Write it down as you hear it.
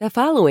The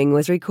following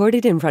was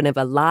recorded in front of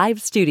a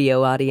live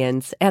studio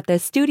audience at the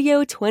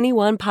Studio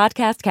 21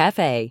 Podcast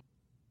Cafe.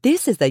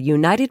 This is the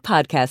United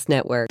Podcast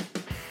Network.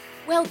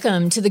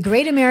 Welcome to the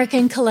Great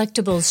American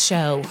Collectibles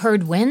Show,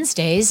 heard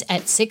Wednesdays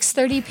at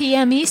 6:30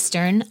 p.m.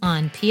 Eastern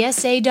on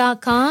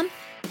PSA.com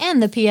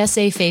and the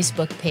PSA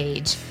Facebook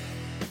page.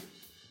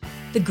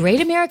 The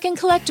Great American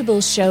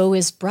Collectibles Show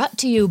is brought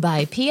to you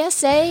by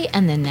PSA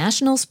and the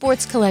National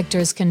Sports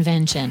Collectors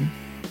Convention.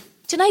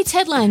 Tonight's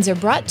headlines are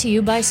brought to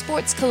you by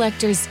Sports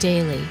Collectors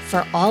Daily.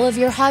 For all of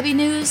your hobby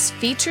news,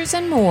 features,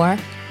 and more,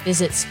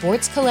 visit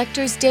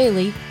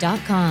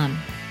sportscollectorsdaily.com.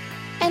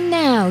 And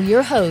now,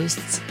 your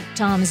hosts,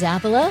 Tom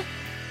Zappola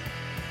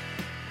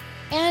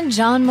and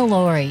John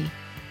Mallory.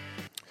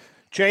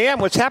 JM,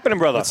 what's happening,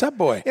 brother? What's up,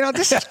 boy? You know,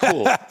 this is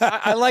cool.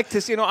 I like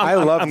this. You know,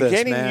 I'm this,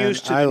 getting man.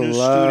 used to the new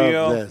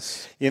studio.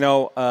 This. You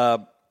know,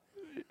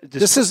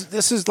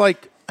 this is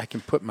like I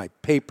can put my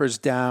papers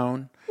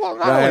down. Well,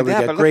 not only we that,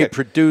 got but great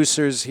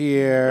producers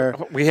here.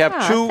 We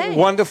have two thanks.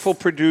 wonderful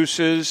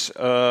producers.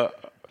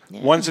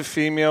 One's a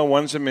female,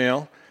 one's a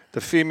male.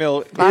 The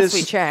female Last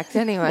we checked,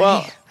 anyway.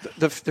 Well,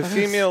 the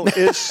female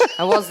is.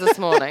 I was this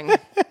morning.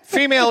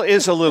 Female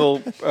is a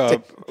little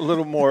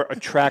more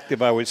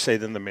attractive, I would say,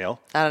 than the male.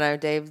 I don't know,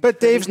 Dave.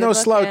 But Dave's no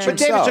slouch But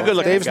David's a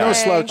good-looking Dave's guy. no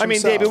slouch I mean,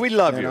 himself, David, we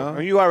love you. know?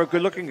 You are a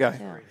good-looking guy.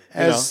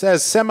 Yeah.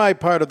 As semi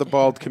part of the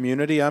bald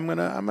community, I'm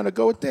gonna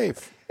go with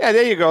Dave. Yeah,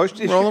 there you go.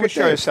 You Rolling can with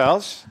show Dave.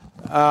 yourselves.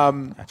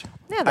 I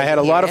had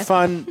a lot of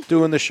fun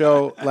doing the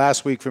show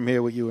last week from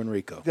here with you and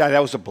Rico. Yeah, that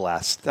was a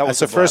blast. That's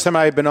the first time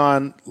I had been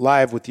on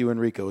live with you and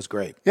Rico. It was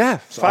great. Yeah,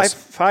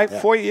 awesome.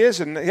 4 years,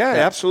 and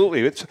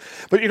absolutely.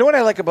 But you know what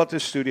I like about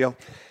this studio?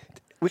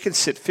 We can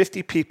sit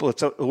 50 people.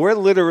 We're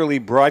literally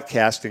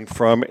broadcasting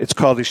from. It's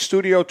called the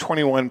Studio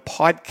 21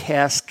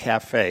 Podcast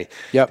Cafe.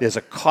 Yep. There's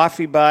a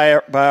coffee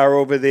bar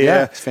over there.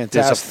 Yeah, it's fantastic.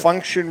 There's a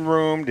function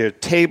room. There are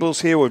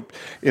tables here.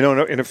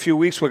 In a few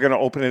weeks, we're going to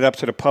open it up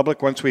to the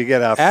public once we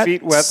get our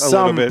feet wet a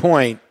little bit. At some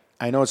point,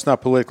 I know it's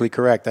not politically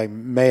correct. I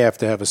may have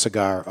to have a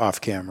cigar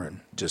off camera and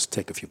just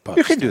take a few puffs.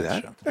 You can do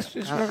during the that.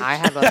 show. I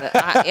had one.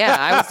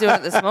 I was doing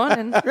it this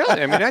morning.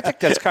 Really? I mean, I think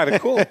that's kind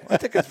of cool. I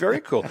think it's very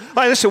cool. All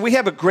right, listen, we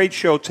have a great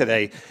show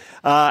today.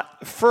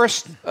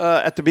 First,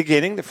 at the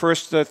beginning, the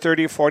first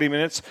 30 or 40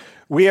 minutes,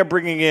 we are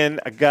bringing in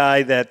a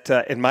guy that,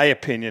 in my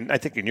opinion, I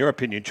think in your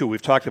opinion too, we've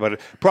talked about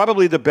it,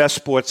 probably the best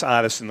sports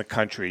artist in the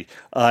country,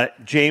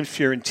 James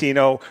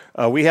Fiorentino.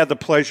 We had the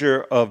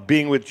pleasure of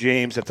being with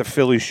James at the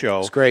Philly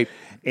show. It's great.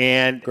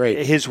 And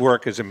his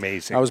work is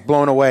amazing. I was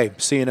blown away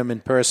seeing him in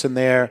person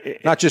there.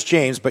 Not just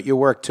James, but your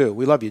work too.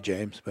 We love you,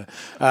 James. But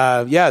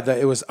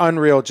it was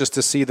unreal just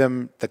to see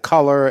them. The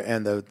color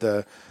and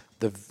the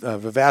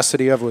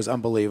vivacity of it was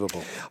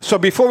unbelievable. So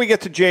before we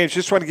get to James,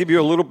 just want to give you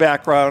a little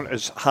background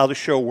as how the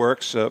show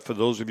works for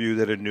those of you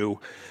that are new.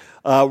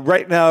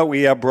 Right now,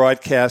 we are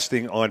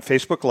broadcasting on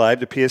Facebook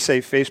Live, the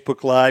PSA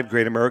Facebook Live,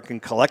 Great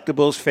American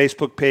Collectibles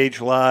Facebook page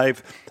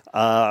live,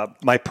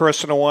 my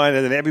personal one,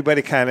 and then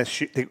everybody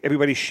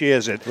everybody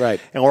shares it. Right.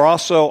 And we're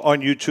also on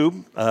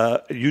YouTube,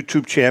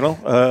 YouTube channel.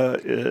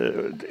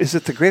 Is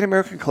it the Great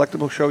American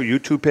Collectibles Show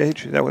YouTube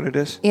page? Is that what it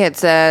is? Yeah,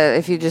 it's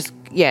if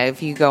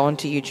you go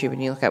onto YouTube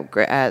and you look up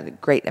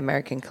Great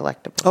American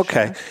Collectibles.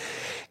 Okay.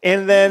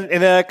 And then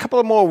in a couple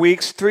of more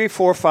weeks, 3,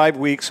 4, 5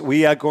 weeks,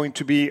 we are going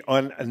to be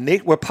on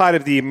we're part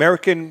of the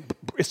American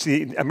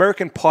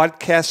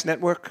Podcast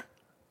Network.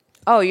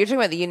 Oh, you're talking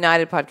about the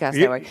United Podcast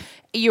Network.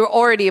 You're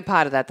already a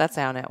part of that. That's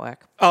our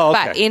network. Oh,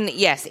 okay. But in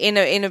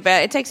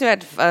about, it takes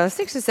about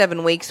 6 or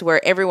 7 weeks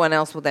where everyone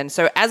else will then.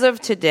 So as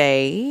of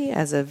today,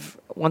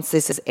 once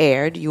this is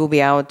aired, you will be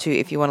able to,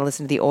 if you want to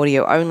listen to the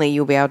audio only,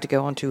 you'll be able to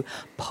go onto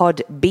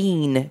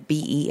Podbean,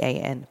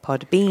 BEAN,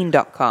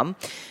 podbean.com.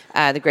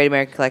 The Great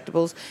American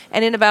Collectibles.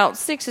 And in about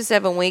 6 or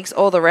 7 weeks,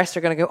 all the rest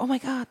are going to go, oh my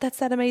God, that's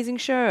that amazing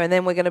show. And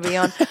then we're going to be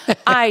on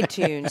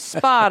iTunes,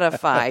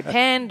 Spotify,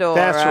 Pandora.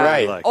 That's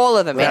right. All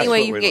of them. That's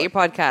Anyway, what you we can get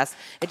like. your podcast.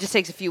 It just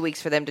takes a few weeks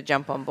for them to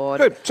jump on board.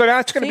 Good. So now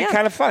it's going to be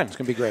kind of fun. It's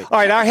going to be great. All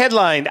right, our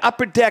headline,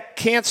 Upper Deck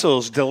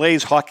cancels,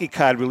 delays hockey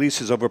card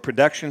releases over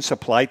production,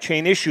 supply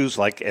chain issues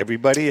like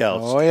everybody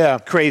else. Oh, yeah.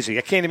 Crazy.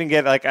 I can't even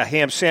get like a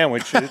ham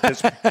sandwich.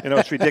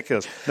 It's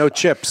ridiculous. No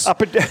chips.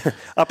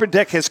 Upper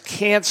Deck has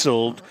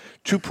canceled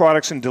 2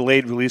 products and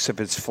delayed release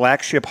of its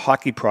flagship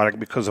hockey product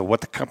because of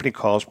what the company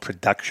calls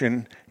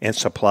production and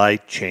supply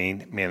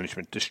chain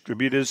management.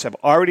 Distributors have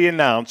already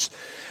announced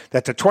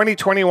that the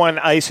 2021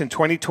 Ice and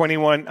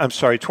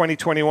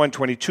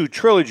 2021-22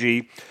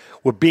 trilogy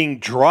were being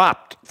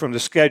dropped from the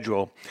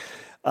schedule.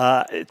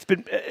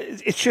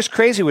 It's just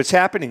crazy what's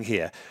happening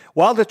here.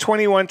 While the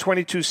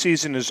 21-22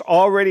 season is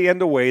already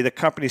underway, the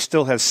company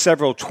still has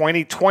several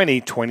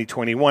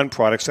 2020-2021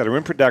 products that are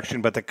in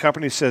production, but the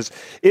company says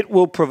it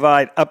will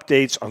provide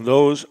updates on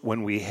those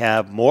when we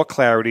have more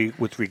clarity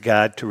with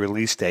regard to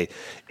release date.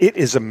 It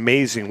is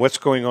amazing what's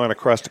going on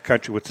across the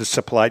country with the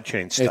supply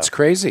chain stuff. It's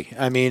crazy.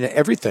 I mean,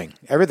 everything,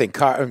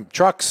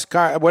 trucks,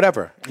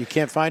 whatever. You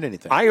can't find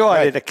anything. I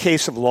ordered a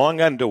case of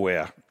long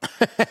underwear.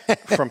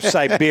 from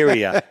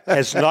Siberia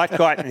has not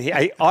gotten here.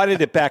 I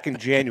ordered it back in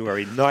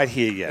January, not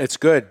here yet. It's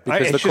good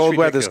because It's the just cold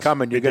weather's ridiculous.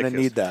 coming. You're going to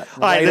need that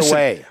right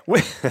listen,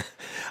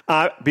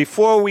 away.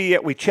 Before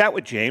we chat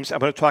with James, I'm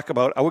going to talk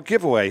about our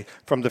giveaway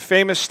from the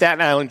famous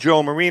Staten Island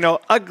Joe Marino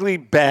ugly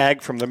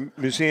bag from the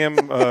Museum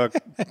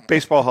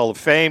Baseball Hall of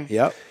Fame.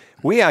 Yep.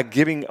 We are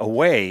giving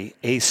away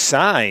a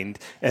signed,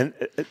 and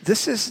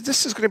this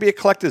is going to be a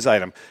collector's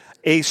item,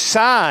 a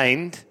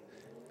signed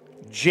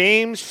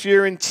James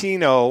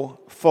Fiorentino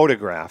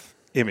photograph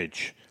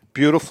image.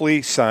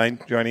 Beautifully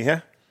signed. Johnny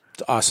here?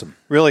 It's awesome.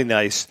 Really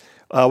nice.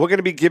 We're going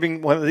to be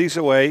giving one of these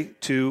away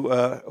to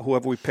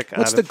whoever we pick.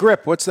 What's the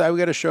grip? What's that? We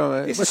got to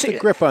show. What's the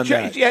grip on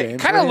that? Yeah, James? it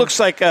kind of looks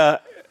like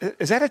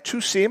is that a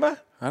two-seamer?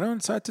 I don't.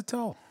 It's hard to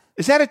tell.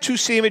 Is that a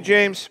two-seamer,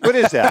 James? What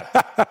is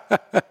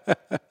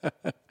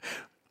that?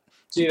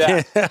 See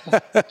that?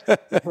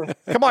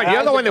 Come on,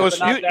 you're the one that was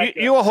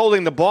you were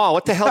holding the ball.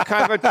 What the hell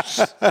kind of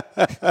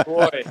a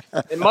Boy,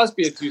 it must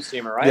be a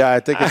two-seamer, right? Yeah, I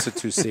think it's a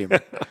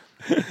two-seamer.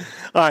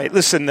 All right,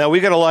 listen, we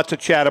got a lot to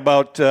chat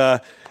about.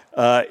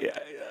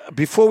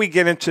 Before we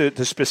get into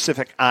the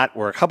specific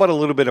artwork, how about a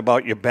little bit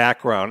about your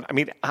background? I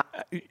mean,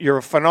 you're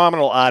a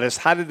phenomenal artist.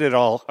 How did it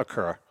all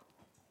occur?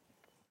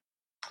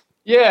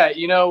 Yeah,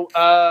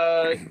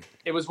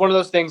 it was one of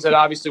those things that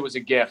obviously was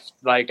a gift.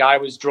 Like, I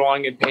was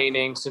drawing and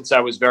painting since I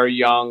was very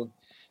young.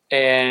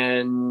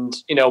 And,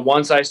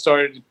 once I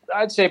started,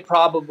 I'd say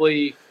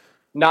probably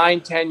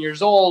 9-10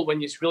 years old, when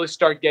you really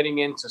start getting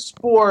into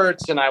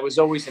sports. And I was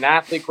always an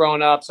athlete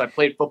growing up. So I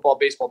played football,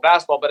 baseball,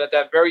 basketball. But at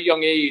that very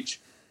young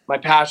age, my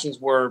passions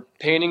were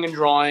painting and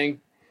drawing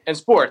and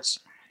sports.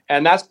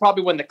 And that's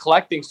probably when the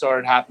collecting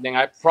started happening.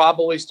 I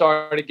probably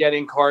started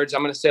getting cards,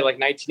 I'm going to say like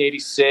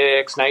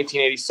 1986,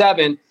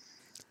 1987.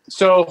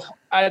 So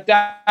at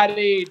that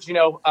age,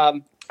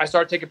 I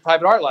started taking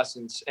private art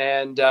lessons,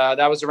 and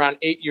that was around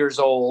 8 years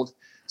old.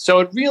 So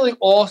it really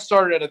all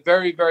started at a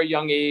very, very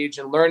young age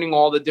and learning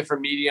all the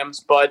different mediums.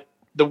 But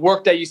the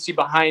work that you see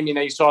behind me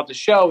that you saw at the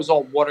show is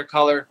all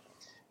watercolor.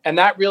 And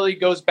that really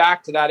goes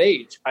back to that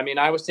age. I mean,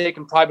 I was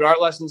taking private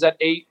art lessons at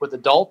 8 with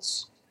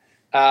adults.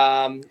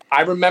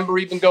 I remember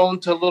even going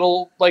to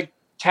little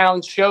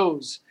town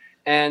shows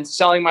and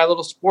selling my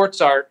little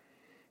sports art.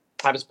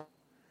 I was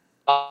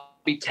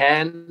probably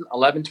 10,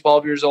 11,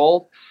 12 years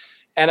old.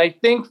 And I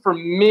think for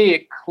me,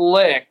 it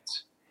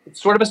clicked.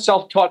 It's sort of a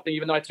self-taught thing,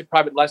 even though I took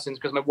private lessons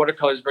because my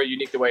watercolor is very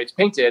unique the way it's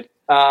painted.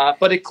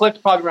 But it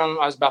clicked probably around when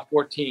I was about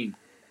 14.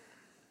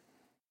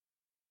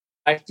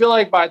 I feel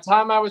like by the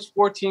time I was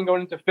 14,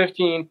 going into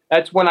 15,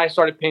 that's when I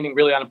started painting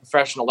really on a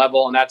professional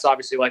level. And that's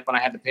obviously like when I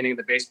had the painting of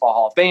the Baseball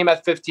Hall of Fame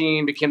at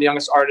 15, became the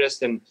youngest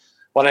artist. And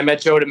when I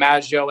met Joe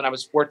DiMaggio when I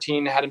was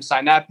 14, I had him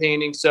sign that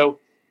painting. So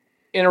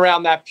in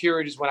around that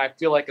period is when I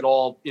feel like it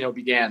all,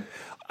 began.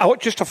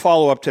 Just to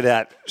follow up to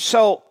that.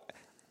 So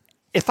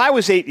if I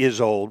was 8 years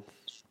old,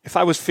 if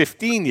I was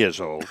 15 years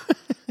old,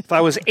 if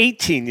I was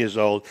 18 years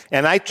old,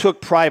 and I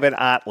took private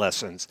art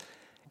lessons,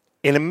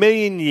 in a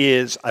million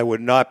years, I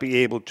would not be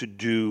able to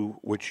do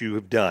what you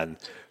have done.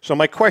 So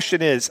my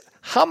question is,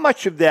 how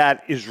much of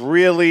that is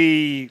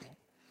really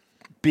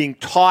being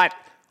taught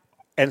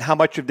and how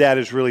much of that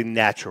is really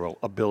natural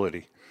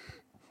ability?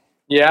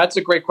 Yeah, that's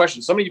a great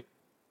question. Somebody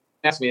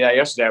asked me that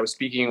yesterday. I was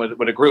speaking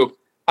with a group.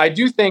 I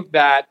do think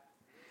that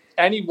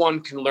anyone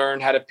can learn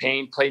how to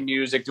paint, play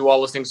music, do all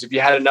those things. If you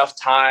had enough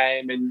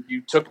time and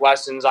you took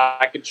lessons,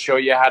 I could show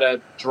you how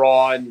to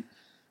draw and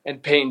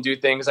paint and do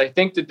things. I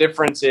think the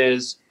difference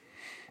is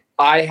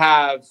I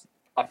have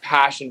a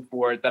passion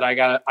for it that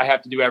I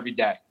have to do every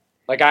day.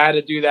 Like, I had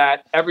to do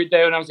that every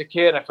day when I was a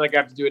kid. I feel like I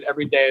have to do it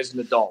every day as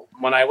an adult.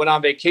 When I went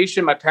on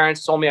vacation, my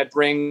parents told me I'd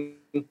bring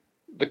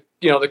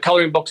the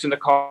coloring books in the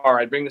car.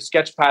 I'd bring the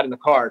sketch pad in the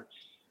car.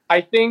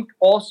 I think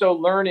also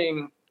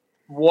learning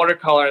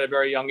watercolor at a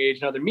very young age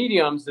and other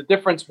mediums, the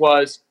difference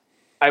was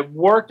I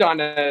worked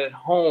on it at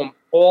home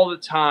all the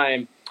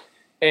time,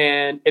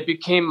 and it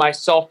became my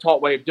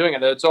self-taught way of doing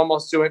it. It's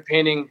almost doing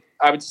painting,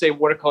 I would say,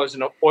 watercolors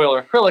in oil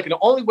or acrylic. And the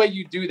only way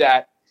you do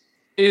that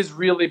is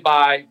really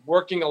by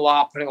working a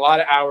lot, putting a lot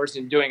of hours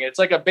in doing it. It's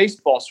like a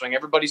baseball swing.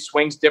 Everybody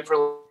swings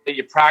differently.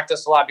 You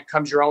practice a lot, it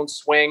becomes your own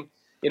swing.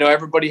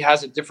 Everybody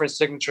has a different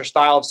signature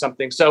style of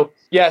something. So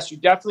yes, you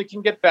definitely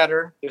can get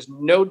better. There's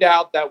no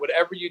doubt that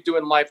whatever you do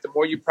in life, the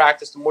more you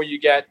practice, the more you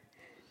get,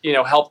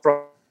 help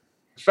from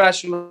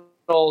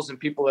professionals and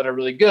people that are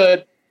really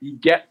good, you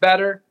get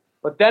better.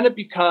 But then it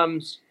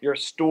becomes your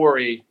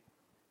story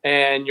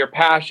and your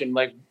passion.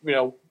 Like,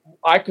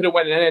 I could have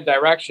went in any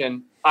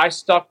direction. I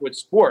stuck with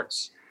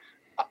sports.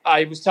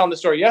 I was telling the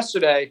story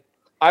yesterday.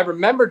 I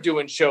remember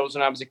doing shows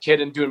when I was a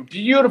kid and doing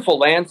beautiful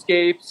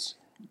landscapes,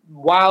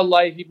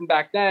 wildlife, even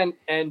back then,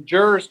 and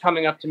jurors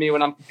coming up to me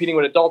when I'm competing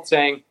with adults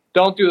saying,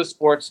 don't do the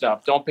sports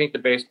stuff. Don't paint the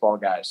baseball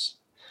guys.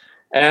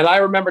 And I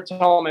remember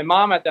telling my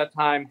mom at that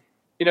time,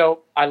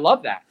 I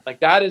love that. Like,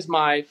 that is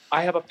I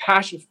have a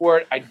passion for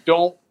it. I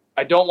don't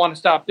want to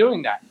stop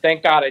doing that.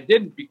 Thank God I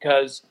didn't,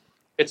 because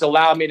it's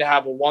allowed me to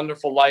have a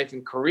wonderful life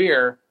and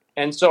career.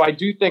 And so I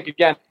do think,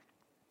 again,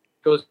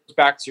 it goes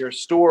back to your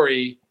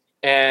story.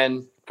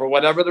 And for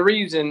whatever the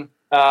reason,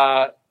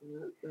 that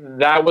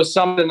was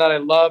something that I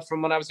loved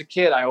from when I was a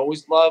kid. I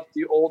always loved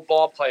the old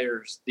ball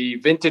players, the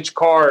vintage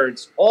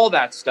cards, all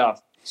that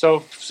stuff.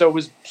 So it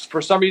was,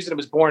 for some reason, it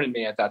was born in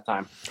me at that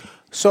time.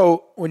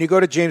 So when you go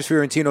to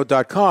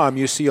jamesfiorentino.com,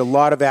 you see a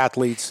lot of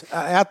athletes,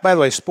 by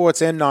the way,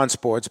 sports and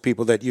non-sports,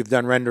 people that you've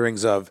done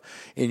renderings of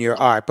in your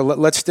art. But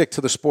let's stick to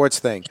the sports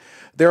thing.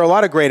 There are a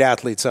lot of great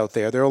athletes out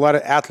there. There are a lot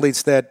of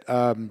athletes that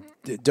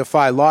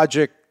defy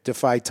logic,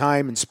 defy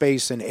time and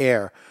space and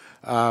air.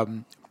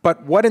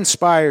 But what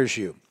inspires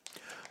you?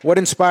 What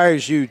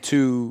inspires you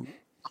to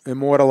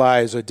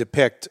immortalize or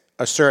depict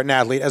a certain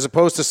athlete as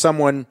opposed to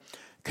someone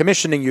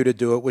commissioning you to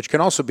do it, which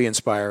can also be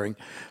inspiring?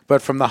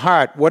 But from the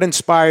heart, what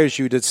inspires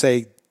you to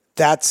say,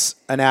 that's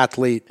an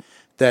athlete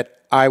that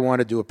I want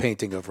to do a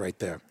painting of right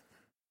there?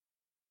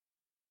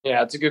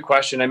 Yeah, it's a good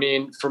question. I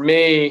mean, for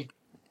me,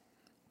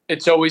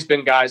 it's always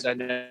been guys I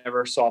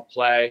never saw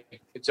play.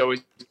 It's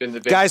always been the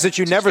guys that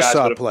you never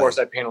saw but play. Of course,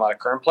 I paint a lot of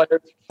current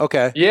players.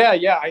 Okay.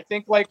 Yeah. I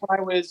think like when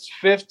I was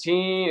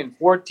 15 and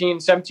 14,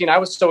 17, I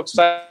was so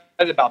excited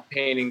about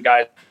painting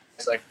guys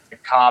like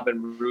Cobb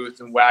and Ruth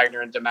and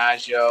Wagner and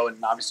DiMaggio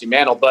and obviously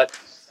Mantle. But,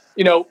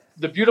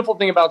 the beautiful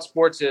thing about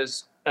sports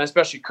is, and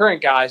especially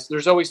current guys,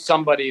 there's always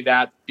somebody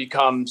that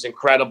becomes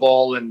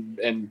incredible.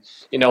 And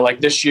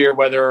like this year,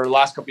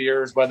 last couple of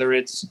years, whether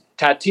it's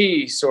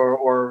Tatis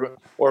or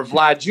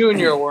Vlad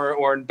Jr.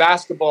 or in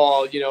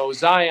basketball,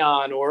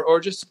 Zion or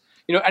just,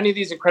 any of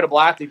these incredible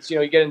athletes,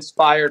 you get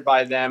inspired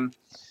by them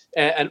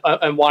and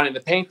wanting to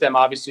paint them,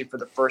 obviously, for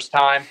the first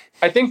time.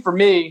 I think for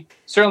me,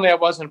 certainly I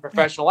wasn't a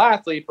professional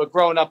athlete, but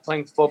growing up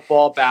playing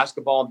football,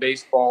 basketball, and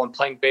baseball, and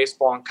playing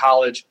baseball in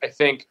college, I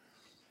think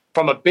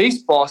from a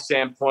baseball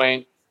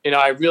standpoint,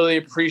 I really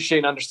appreciate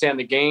and understand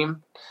the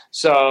game.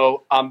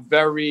 So I'm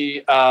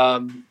very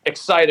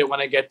excited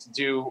when I get to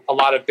do a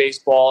lot of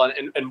baseball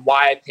and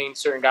why I paint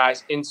certain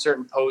guys in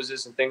certain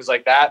poses and things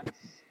like that.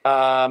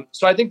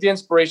 So I think the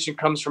inspiration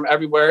comes from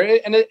everywhere,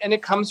 and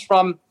it comes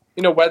from,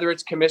 whether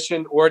it's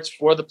commissioned or it's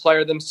for the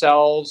player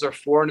themselves or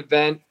for an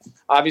event.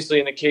 Obviously,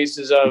 in the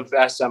cases of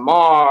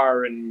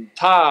SMR and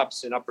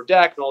Topps and Upper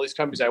Deck and all these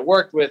companies I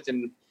worked with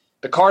and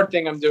the card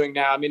thing I'm doing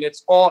now, I mean,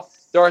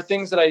 there are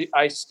things that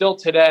I still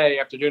today,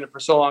 after doing it for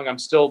so long, I'm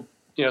still,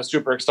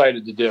 super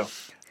excited to do.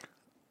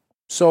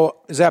 So,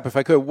 Zap, if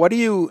I could, what do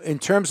you, in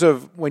terms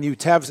of when you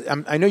have,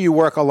 I know you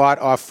work a lot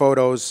off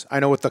photos. I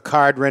know with the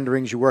card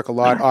renderings, you work a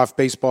lot off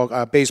baseball,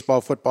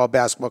 football,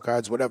 basketball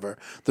cards, whatever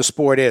the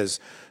sport is.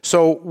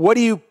 So what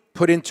do you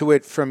put into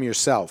it from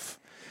yourself?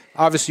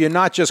 Obviously, you're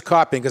not just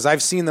copying, because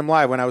I've seen them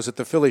live when I was at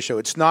the Philly show.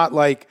 It's not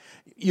like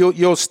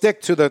you'll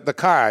stick to the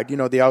card,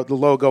 the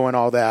logo and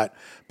all that.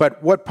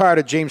 But what part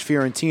of James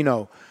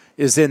Fiorentino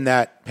is in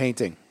that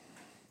painting?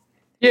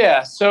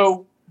 Yeah,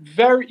 so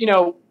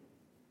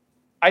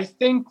I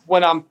think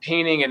when I'm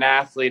painting an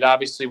athlete,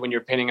 obviously when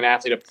you're painting an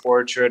athlete, a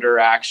portrait or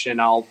action,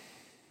 I'll,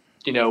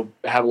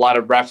 have a lot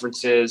of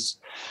references.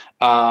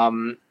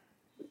 Obviously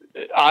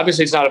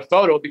it's not a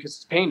photo because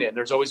it's painted.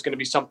 There's always going to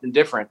be something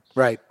different.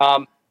 Right.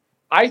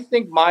 I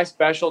think my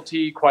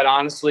specialty, quite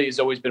honestly, has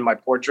always been my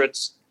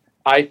portraits.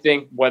 I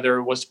think whether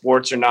it was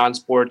sports or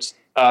non-sports,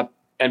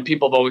 and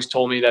people have always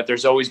told me that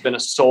there's always been a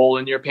soul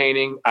in your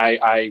painting.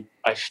 I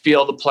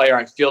feel the player.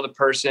 I feel the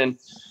person.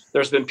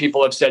 There's been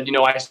people have said,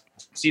 I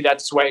see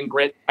that sweat and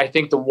grit. I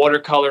think the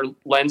watercolor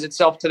lends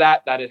itself to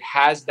that it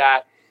has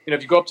that.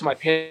 If you go up to my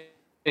painting,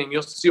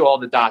 you'll see all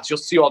the dots. You'll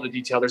see all the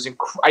detail.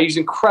 I use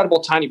incredible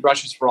tiny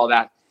brushes for all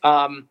that.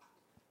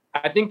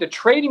 I think the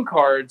trading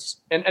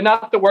cards, and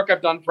not the work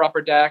I've done for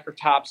Upper Deck or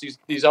Topps,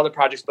 these other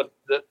projects, but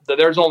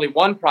there's only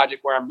one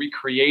project where I'm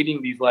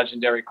recreating these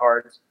legendary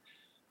cards.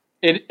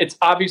 It's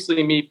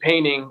obviously me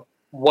painting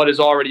what has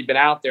already been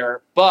out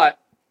there, but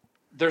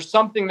there's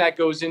something that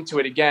goes into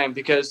it again,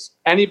 because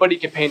anybody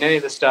can paint any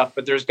of this stuff,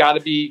 but there's got to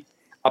be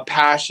a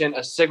passion,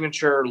 a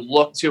signature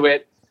look to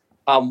it.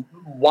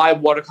 Why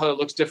watercolor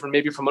looks different,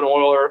 maybe from an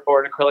oil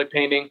or an acrylic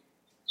painting.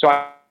 So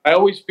I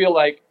always feel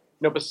like,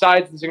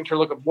 besides the signature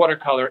look of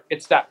watercolor,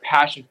 it's that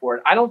passion for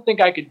it. I don't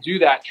think I could do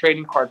that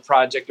trading card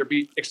project or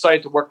be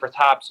excited to work for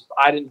Topps if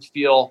I didn't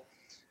feel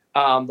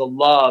the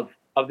love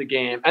of the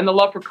game and the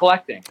love for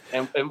collecting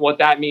and what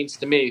that means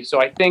to me. So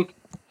I think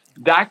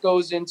that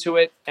goes into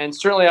it. And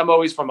certainly I'm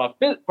always from a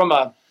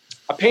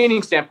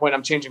painting standpoint,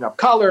 I'm changing up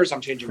colors,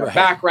 I'm changing up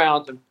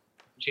backgrounds, I'm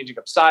changing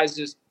up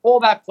sizes. All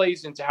that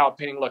plays into how a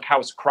painting looks, how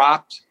it's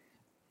cropped,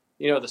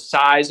 the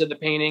size of the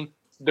painting.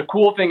 The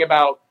cool thing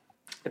about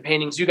the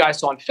paintings you guys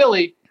saw in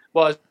Philly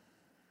was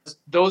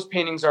those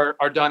paintings are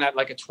done at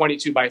like a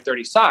 22 by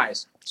 30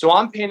 size. So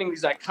I'm painting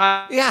these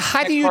iconic. Yeah,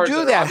 how do you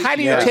do that? How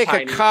do you take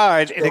a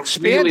card and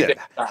expand it?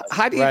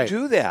 How do you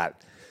do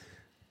that?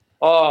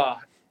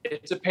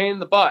 It's a pain in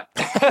the butt.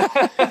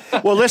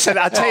 Well, listen,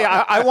 I'll tell you,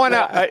 I want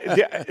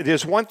to,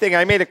 there's one thing,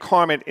 I made a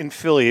comment in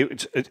Philly.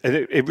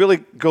 It really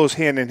goes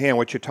hand in hand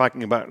what you're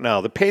talking about now.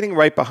 The painting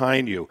right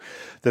behind you,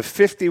 the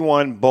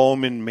 51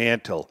 Bowman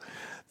mantle.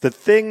 The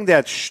thing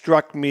that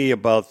struck me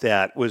about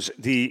that was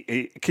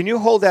can you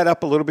hold that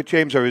up a little bit,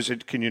 James, or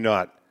can you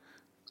not?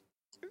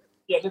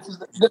 Yeah,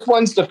 this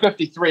one's the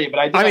 53, but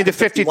I mean the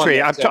 53.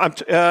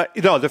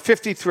 The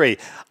 53.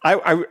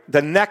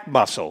 The neck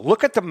muscle.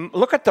 Look at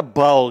the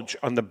bulge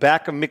on the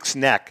back of Mick's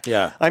neck.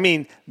 Yeah. I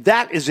mean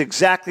that is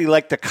exactly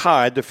like the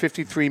card, the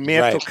 53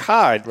 Mantle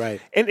card.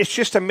 Right. And it's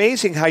just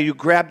amazing how you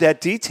grab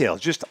that detail.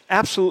 Just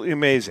absolutely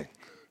amazing.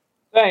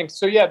 Thanks.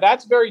 So yeah,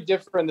 that's very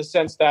different in the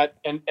sense that,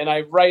 and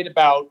I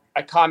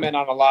comment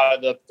on a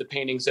lot of the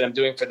paintings that I'm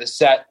doing for the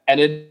set,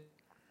 and it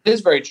is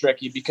very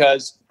tricky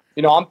because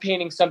I'm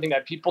painting something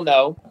that people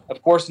know.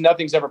 Of course,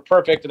 nothing's ever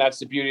perfect, and that's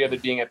the beauty of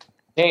it being a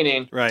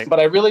painting. Right.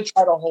 But I really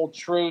try to hold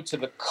true to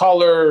the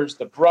colors,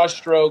 the brush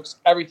strokes,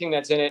 everything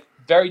that's in it.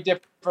 Very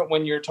different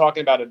when you're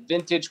talking about a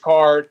vintage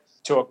card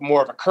to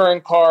more of a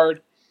current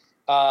card.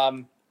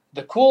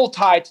 The cool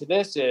tie to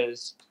this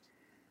is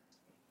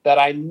that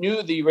I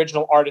knew the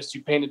original artist who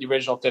painted the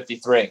original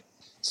 53.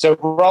 So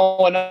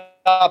growing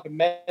up, a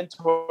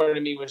mentor to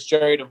me was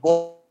Jerry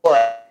DeVore,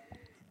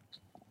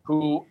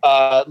 who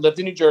lived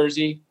in New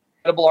Jersey,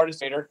 incredible artist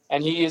painter,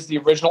 and he is the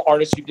original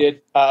artist who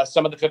did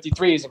some of the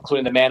 53s,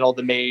 including the Mantle,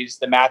 the Mays,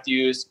 the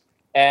Matthews.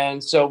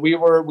 And so we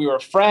were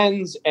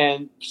friends.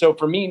 And so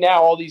for me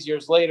now, all these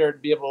years later, to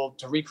be able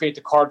to recreate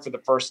the card for the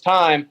first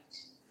time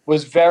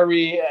was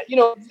very,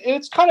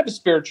 it's kind of a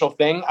spiritual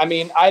thing. I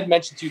mean, I had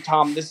mentioned to you,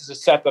 Tom, this is a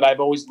set that I've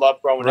always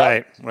loved growing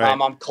up.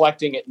 Right. I'm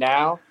collecting it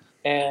now.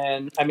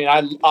 And I mean,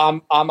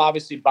 I'm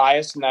obviously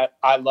biased in that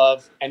I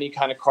love any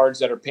kind of cards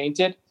that are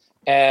painted.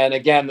 And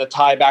again, the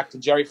tie back to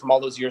Jerry from all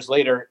those years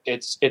later,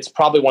 it's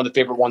probably one of the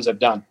favorite ones I've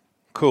done.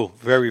 Cool.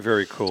 Very,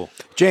 very cool.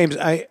 James,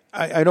 I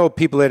know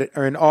people that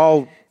are in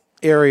all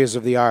areas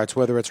of the arts,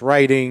 whether it's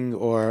writing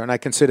and I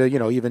consider,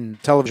 even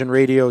television,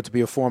 radio to be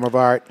a form of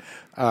art,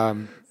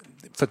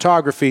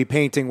 photography,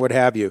 painting, what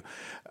have you.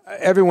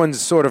 Everyone's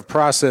sort of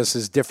process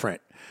is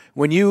different.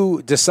 When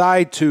you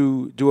decide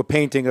to do a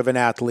painting of an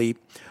athlete,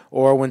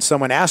 or when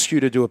someone asks you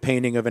to do a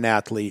painting of an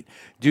athlete,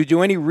 do you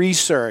do any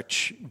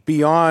research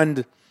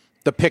beyond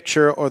the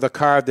picture or the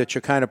card that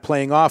you're kind of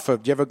playing off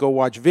of? Do you ever go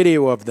watch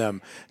video of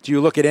them? Do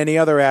you look at any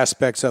other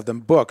aspects of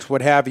them, books,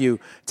 what have you,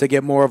 to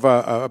get more of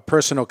a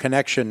personal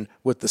connection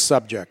with the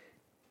subject?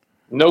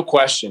 No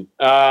question.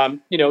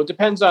 It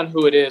depends on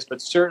who it is,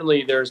 but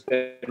certainly there's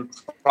been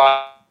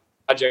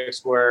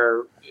projects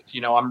where,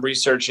 I'm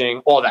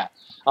researching all that.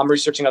 I'm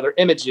researching other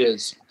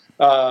images.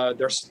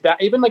 There's that,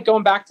 even like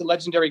going back to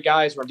legendary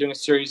guys, where I'm doing a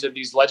series of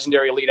these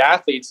legendary elite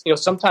athletes.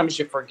 Sometimes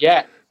you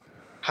forget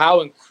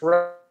how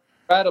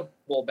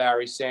incredible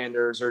Barry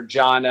Sanders or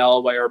John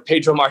Elway or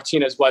Pedro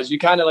Martinez was. You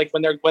kind of like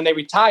when they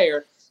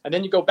retire, and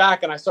then you go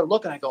back and I start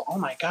looking, I go, oh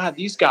my God,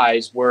 these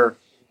guys were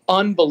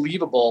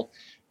unbelievable,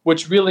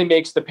 which really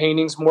makes the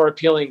paintings more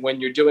appealing when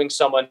you're doing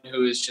someone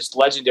who is just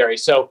legendary.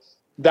 So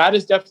that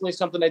is definitely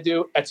something I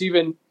do. It's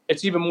even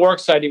more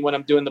exciting when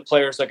I'm doing the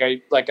players,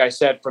 like I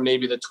said, from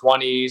maybe the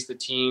 20s, the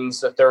teens,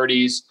 the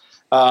 30s,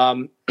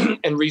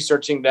 and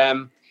researching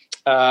them.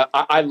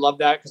 I love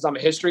that because I'm a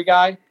history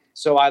guy.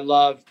 So I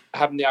love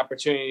having the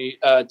opportunity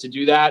to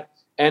do that.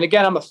 And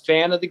again, I'm a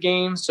fan of the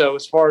game. So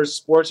as far as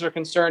sports are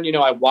concerned,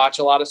 I watch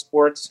a lot of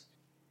sports.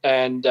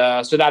 And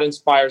so that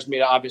inspires me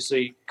to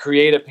obviously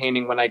create a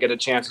painting when I get a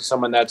chance with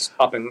someone that's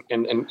up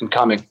and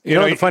coming.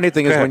 The funny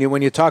thing is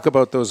when you talk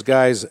about those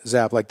guys,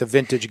 Zap, like the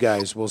vintage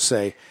guys, we'll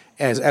say,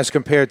 as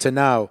compared to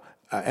now,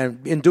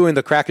 and in doing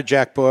the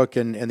Crackerjack book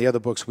and the other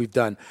books we've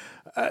done,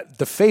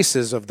 the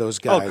faces of those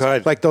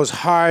guys, like those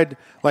hard,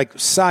 like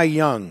Cy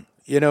Young,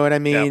 you know what I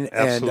mean?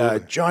 Yeah,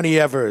 and Johnny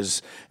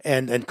Evers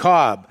and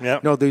Cobb.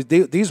 Yep. No,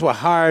 these were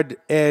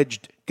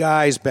hard-edged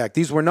guys back.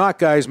 These were not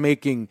guys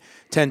making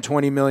 10,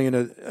 20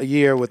 million a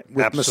year with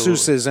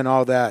masseuses and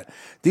all that.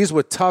 These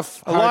were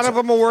tough. A lot of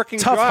them are working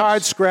tough, jobs.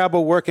 hard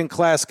scrabble, working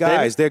class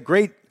guys. They're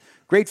great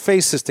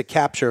faces to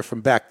capture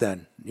from back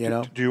then.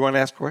 Do you want to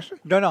ask a question?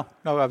 No.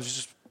 I was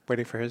just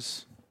waiting for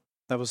his.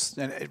 That was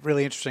a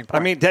really interesting point.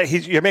 I mean,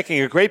 you're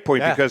making a great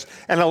point because,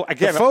 and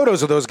again, the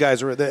photos of those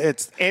guys are.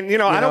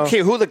 I don't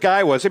care who the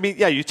guy was. I mean,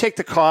 yeah, you take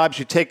the Cobbs,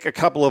 you take a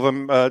couple of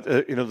them,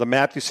 the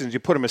Mathewsons, you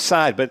put them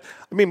aside. But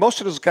I mean,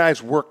 most of those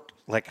guys worked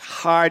like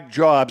hard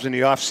jobs in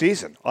the off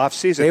season.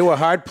 They were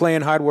hard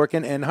playing, hard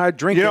working, and hard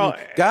drinking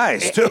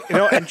guys too.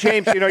 And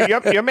James,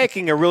 you're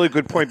making a really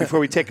good point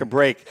before we take a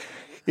break.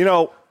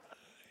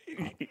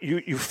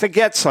 You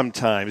forget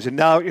sometimes, and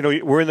now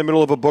we're in the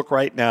middle of a book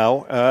right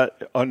now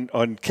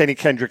on Kenny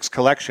Kendrick's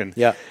collection.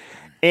 Yeah,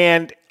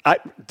 and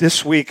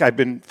this week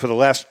for the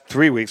last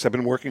 3 weeks I've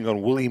been working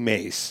on Willie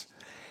Mays,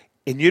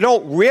 and you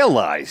don't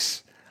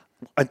realize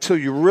until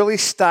you really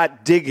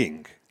start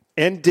digging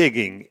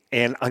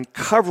and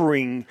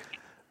uncovering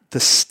the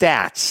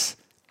stats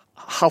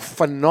how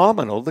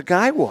phenomenal the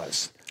guy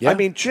was. Yeah. I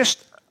mean,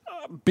 just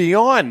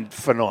beyond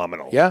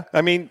phenomenal. Yeah.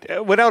 I mean,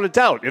 without a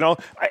doubt,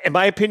 in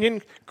my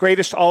opinion,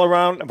 greatest all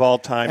around of all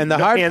time. And the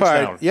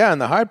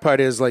hard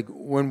part is like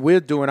when we're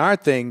doing our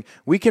thing,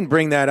 we can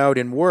bring that out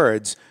in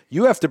words.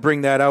 You have to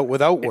bring that out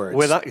without words.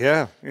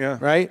 Yeah.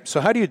 Right? So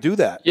how do you do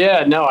that?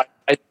 Yeah, no,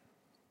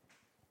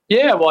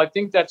 well, I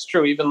think that's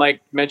true. Even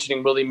like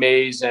mentioning Willie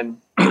Mays, and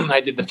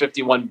I did the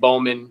 51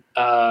 Bowman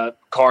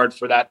card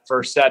for that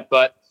first set.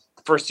 But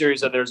first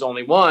series that there's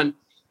only one.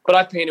 But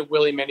I've painted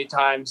Willie many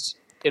times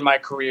in my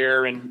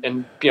career and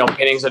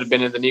paintings that have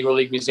been in the Negro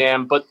League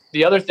Museum. But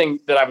the other thing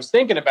that I was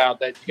thinking about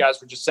that you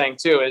guys were just saying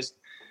too is,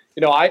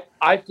 I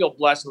feel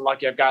blessed and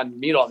lucky I've gotten to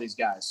meet all these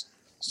guys.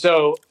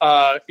 So,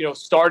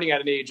 starting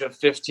at an age of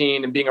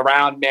 15 and being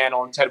around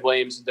Mantle and Ted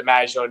Williams and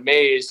DiMaggio and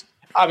Mays,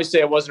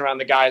 obviously I wasn't around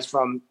the guys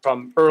from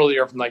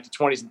earlier, from like the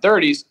 20s and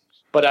 30s,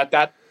 but at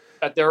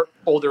their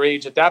older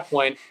age at that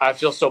point, I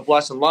feel so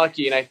blessed and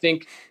lucky. And I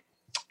think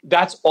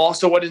that's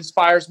also what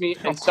inspires me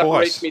and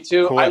separates me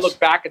too. I look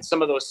back at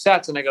some of those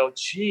sets and I go,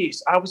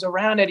 geez, I was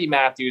around Eddie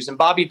Matthews and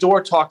Bobby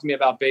Doerr talked to me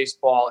about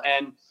baseball.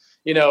 And,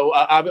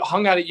 I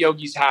hung out at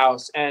Yogi's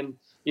house and,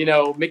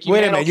 Mickey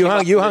Wait Mantle. a minute,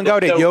 you hung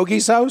out at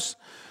Yogi's house?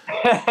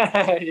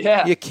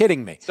 Yeah. You're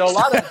kidding me. So a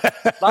lot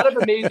of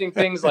amazing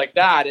things like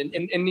that. And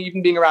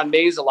even being around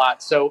Mays a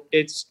lot. So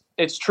it's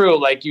true.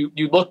 Like you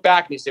look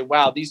back and you say,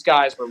 wow, these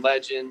guys were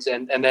legends.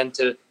 And then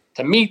to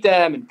meet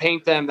them and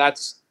paint them,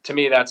 to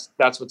me, that's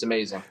what's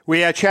amazing.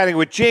 We are chatting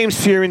with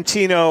James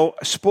Fiorentino,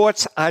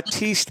 sports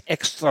artiste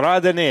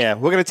extraordinaire.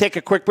 We're going to take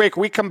a quick break.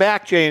 When we come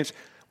back, James,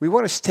 we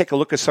want to take a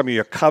look at some of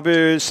your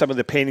covers, some of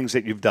the paintings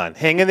that you've done.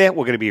 Hang in there.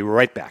 We're going to be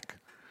right back.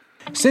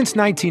 Since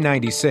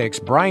 1996,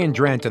 Brian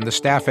Drent and the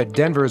staff at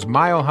Denver's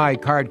Mile High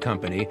Card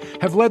Company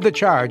have led the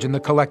charge in the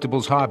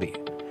collectibles hobby.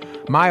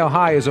 Mile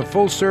High is a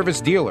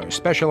full-service dealer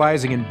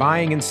specializing in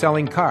buying and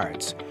selling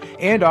cards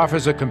and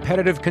offers a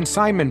competitive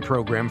consignment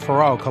program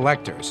for all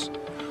collectors.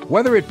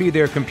 Whether it be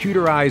their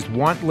computerized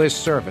want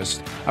list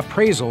service,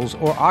 appraisals,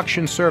 or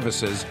auction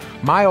services,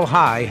 Mile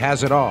High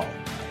has it all.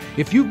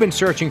 If you've been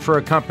searching for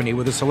a company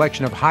with a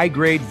selection of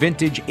high-grade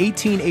vintage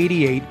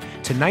 1888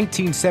 to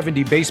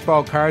 1970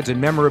 baseball cards and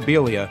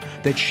memorabilia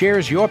that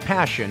shares your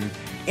passion,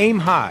 aim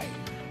high,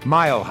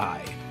 Mile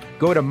High.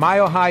 Go to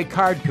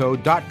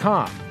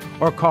milehighcardco.com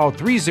or call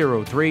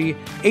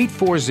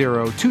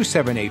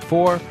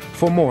 303-840-2784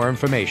 for more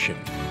information.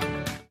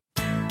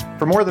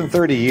 For more than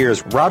 30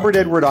 years, Robert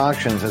Edward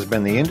Auctions has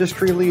been the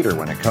industry leader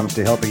when it comes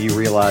to helping you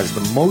realize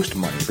the most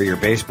money for your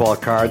baseball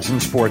cards and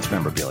sports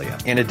memorabilia.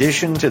 In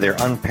addition to their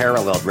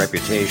unparalleled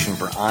reputation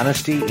for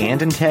honesty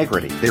and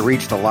integrity, they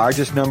reach the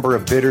largest number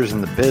of bidders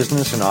in the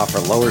business and offer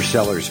lower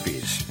sellers'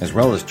 fees, as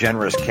well as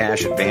generous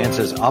cash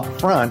advances up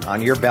front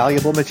on your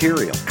valuable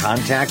material.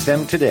 Contact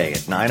them today at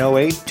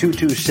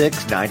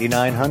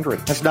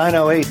 908-226-9900. That's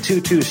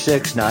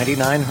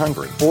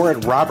 908-226-9900 or at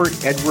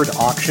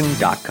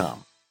robertedwardauction.com.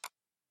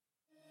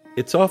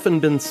 It's often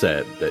been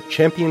said that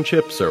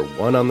championships are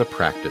won on the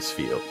practice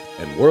field,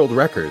 and world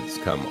records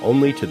come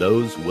only to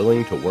those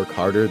willing to work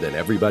harder than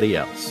everybody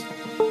else.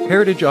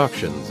 Heritage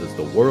Auctions is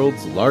the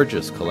world's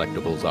largest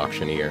collectibles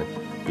auctioneer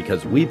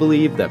because we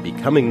believe that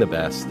becoming the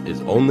best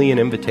is only an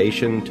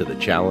invitation to the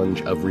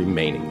challenge of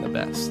remaining the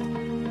best.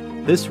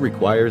 This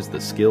requires the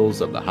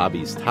skills of the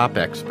hobby's top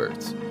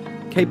experts,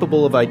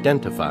 capable of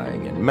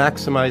identifying and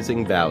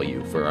maximizing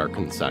value for our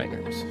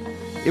consigners.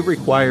 It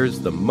requires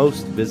the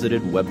most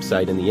visited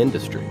website in the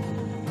industry,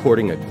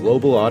 courting a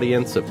global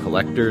audience of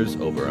collectors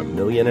over 1.5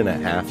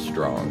 million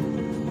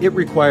strong. It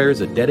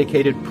requires a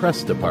dedicated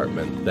press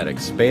department that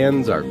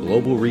expands our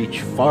global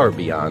reach far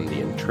beyond the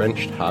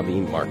entrenched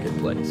hobby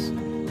marketplace.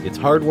 It's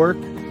hard work,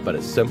 but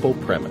a simple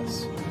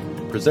premise.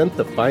 Present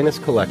the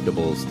finest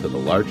collectibles to the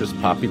largest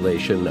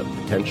population of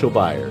potential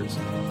buyers,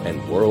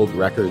 and world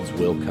records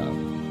will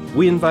come.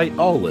 We invite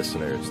all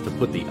listeners to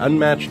put the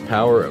unmatched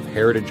power of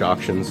Heritage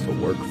Auctions to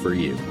work for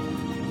you.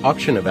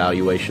 Auction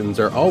evaluations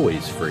are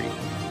always free,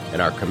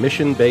 and our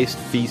commission-based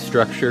fee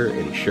structure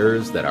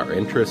ensures that our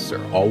interests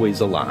are always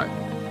aligned.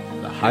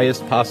 The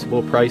highest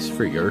possible price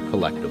for your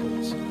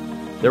collectibles.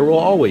 There will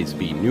always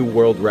be new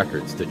world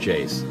records to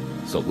chase,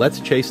 so let's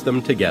chase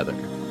them together.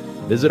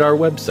 Visit our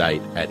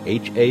website at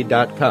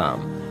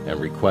ha.com and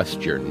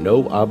request your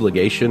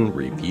no-obligation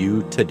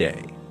review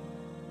today.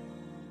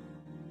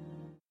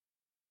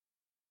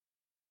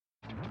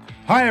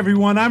 Hi,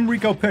 everyone. I'm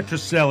Rico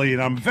Petrocelli,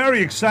 and I'm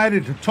very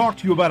excited to talk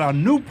to you about our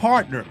new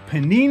partner,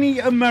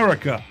 Panini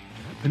America.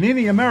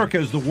 Panini America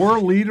is the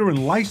world leader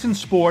in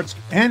licensed sports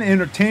and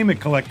entertainment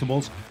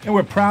collectibles, and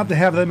we're proud to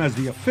have them as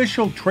the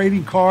official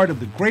trading card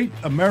of the Great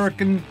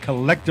American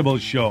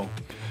Collectibles Show.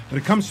 When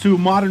it comes to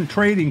modern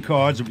trading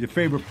cards of your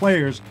favorite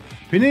players,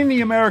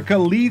 Panini America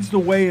leads the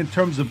way in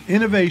terms of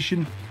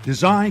innovation,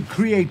 design,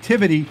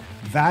 creativity,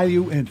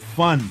 value, and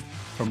fun.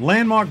 From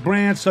landmark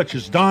brands such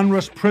as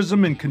Donruss,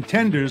 Prism, and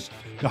Contenders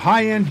to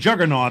high-end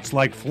juggernauts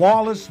like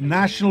Flawless,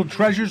 National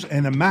Treasures,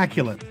 and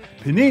Immaculate,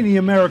 Panini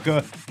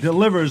America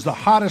delivers the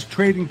hottest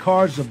trading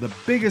cards of the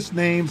biggest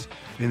names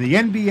in the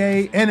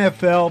NBA,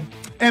 NFL,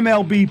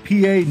 MLB,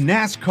 PA,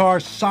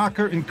 NASCAR,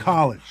 soccer, and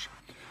college.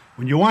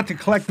 When you want to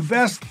collect the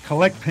best,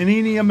 collect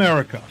Panini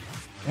America.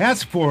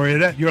 Ask for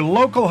it at your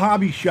local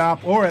hobby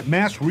shop or at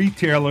mass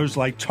retailers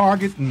like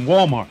Target and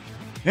Walmart.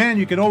 And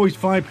you can always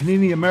find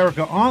Panini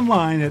America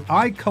online at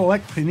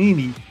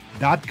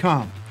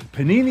icollectpanini.com.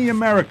 Panini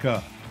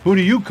America. Who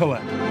do you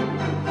collect?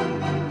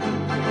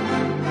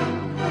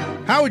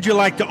 How would you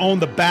like to own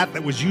the bat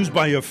that was used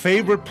by your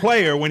favorite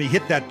player when he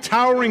hit that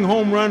towering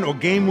home run or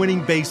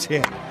game-winning base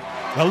hit?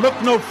 Now look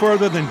no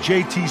further than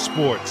JT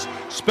Sports,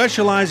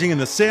 specializing in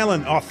the sale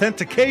and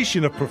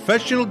authentication of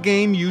professional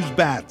game used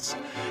bats.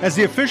 As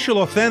the official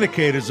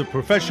authenticators of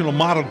professional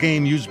model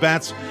game used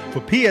bats for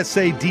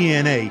PSA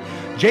DNA,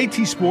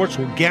 JT Sports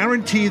will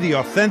guarantee the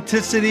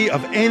authenticity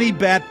of any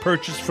bat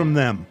purchased from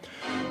them.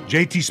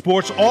 JT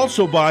Sports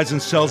also buys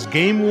and sells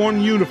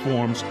game-worn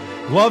uniforms,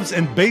 gloves,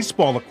 and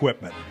baseball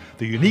equipment.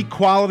 The unique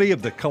quality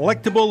of the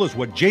collectible is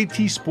what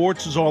JT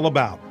Sports is all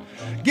about.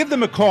 Give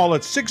them a call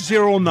at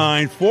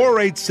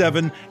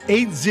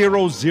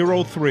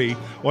 609-487-8003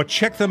 or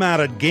check them out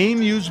at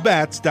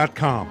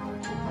GameUseBats.com.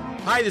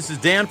 Hi, this is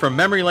Dan from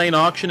Memory Lane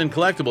Auction and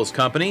Collectibles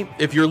Company.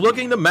 If you're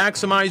looking to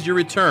maximize your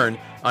return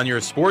on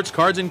your sports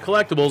cards and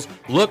collectibles,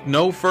 look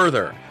no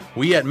further.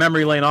 We at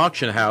Memory Lane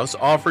Auction House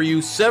offer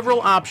you several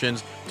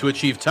options to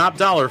achieve top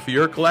dollar for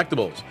your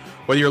collectibles.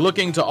 Whether you're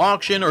looking to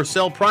auction or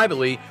sell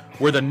privately,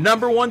 we're the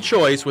 #1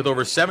 choice with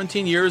over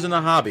 17 years in the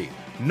hobby.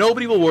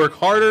 Nobody will work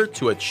harder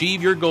to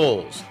achieve your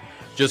goals.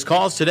 Just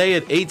call us today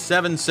at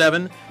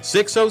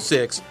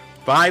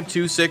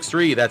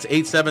 877-606-5263. That's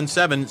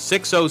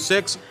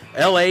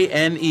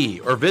 877-606-LANE.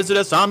 Or visit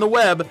us on the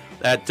web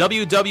at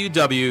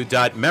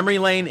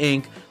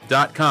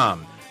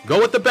www.memorylaneinc.com.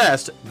 Go with the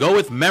best. Go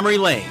with Memory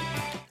Lane.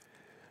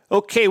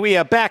 Okay, we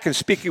are back and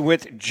speaking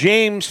with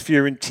James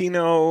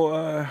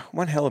Fiorentino.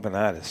 One hell of an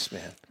artist,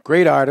 man.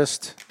 Great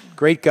artist.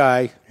 Great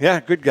guy. Yeah,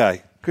 good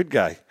guy. Good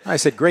guy. I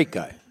said great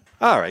guy.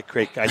 All right,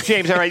 great guy.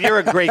 James, all right, you're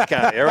a great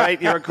guy, all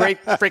right? You're a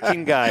great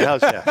freaking guy.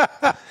 How's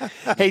that?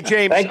 Hey,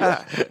 James,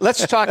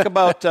 let's talk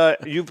about,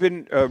 you've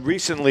been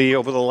recently,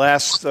 over the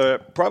last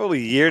probably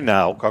a year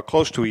now, or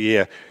close to a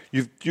year,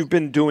 you've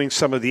been doing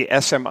some of the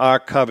SMR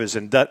covers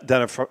and done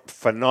a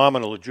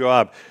phenomenal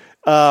job.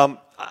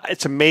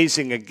 It's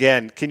amazing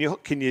again. Can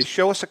you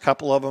show us a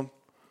couple of them?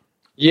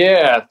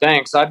 Yeah,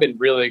 thanks. I've been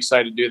really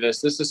excited to do this.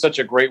 This is such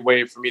a great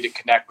way for me to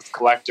connect with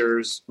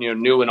collectors,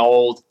 new and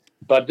old.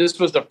 But this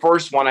was the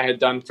first one I had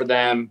done for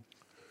them.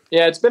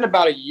 Yeah, it's been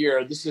about a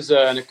year. This is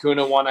an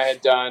Acuna one I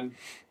had done.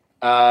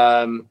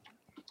 I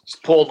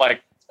pulled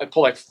like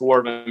 4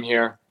 of them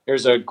here.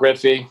 Here's a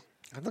Griffey.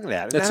 Look at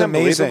that. That's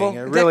amazing.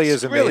 It really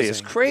is amazing. Really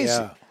is crazy.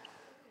 Yeah.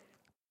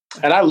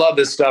 And I love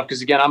this stuff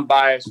because, again, I'm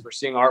biased for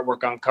seeing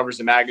artwork on covers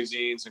of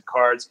magazines and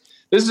cards.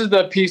 This is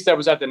the piece that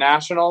was at the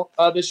National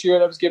this year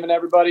that was given to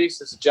everybody.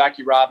 So this is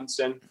Jackie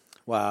Robinson.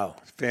 Wow.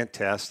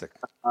 Fantastic.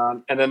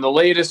 And then the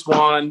latest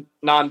one,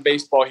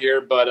 non-baseball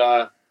here,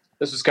 but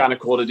this was kind of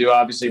cool to do,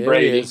 obviously. There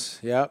Brady. he is.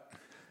 Yep.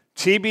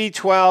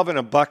 TB12 in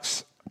a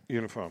Bucks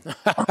uniform.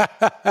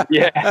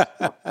 Yeah.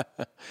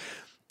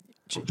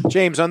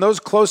 James, on those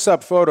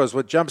close-up photos,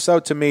 what jumps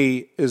out to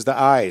me is the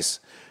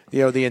eyes,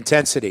 the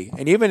intensity.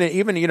 And even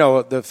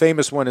the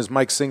famous one is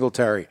Mike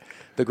Singletary,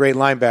 the great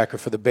linebacker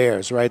for the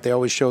Bears, right? They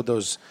always showed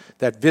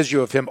that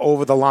visual of him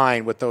over the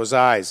line with those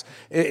eyes.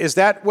 Is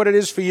that what it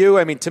is for you?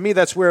 I mean, to me,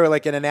 that's where,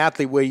 like in an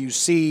athlete, where you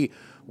see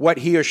what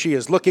he or she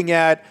is looking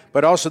at,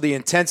 but also the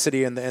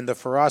intensity and the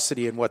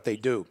ferocity in what they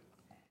do.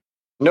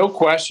 No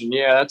question.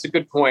 Yeah, that's a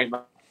good point.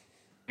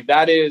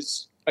 That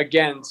is,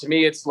 again, to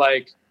me, it's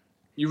like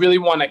you really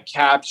want to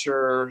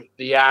capture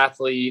the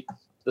athlete,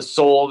 the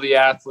soul of the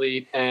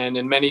athlete, and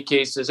in many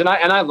cases, and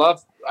I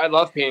love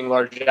painting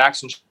large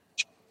action shots.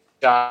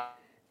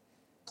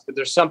 But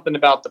there's something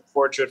about the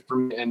portrait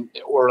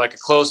or like a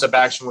close-up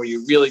action where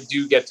you really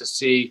do get to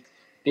see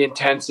the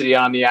intensity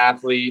on the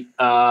athlete.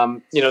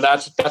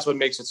 That's what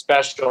makes it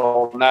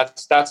special, and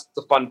that's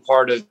the fun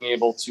part of being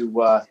able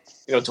to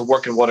to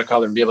work in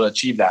watercolor and be able to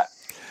achieve that.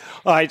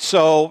 All right,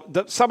 so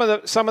some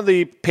of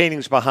the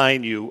paintings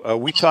behind you,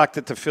 we talked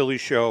at the Philly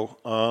show.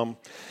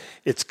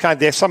 It's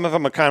some of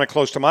them are kind of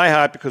close to my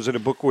heart because of the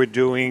book we're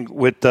doing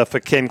with for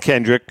Ken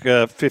Kendrick,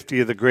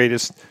 50 of the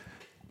greatest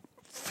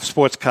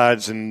sports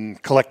cards in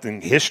collecting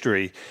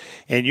history,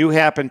 and you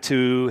happen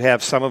to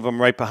have some of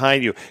them right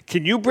behind you.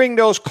 Can you bring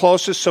those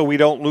closer so we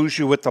don't lose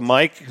you with the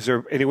mic? Is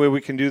there any way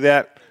we can do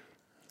that?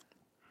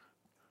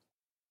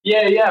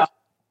 Yeah.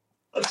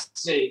 Let's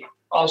see.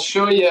 I'll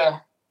show you.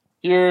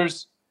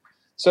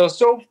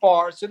 So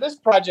far, this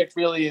project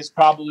really is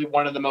probably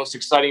one of the most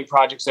exciting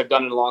projects I've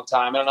done in a long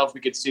time. I don't know if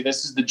we could see.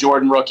 This is the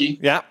Jordan rookie.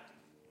 Yeah.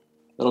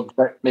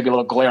 Maybe a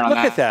little glare on that.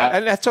 Look at that.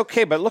 And that's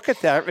okay, but look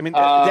at that. I mean,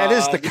 that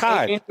is the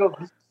card. Go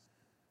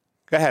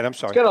ahead. I'm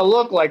sorry. It's going to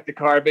look like the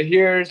card, but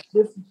this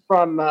is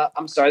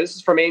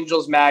from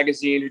Angels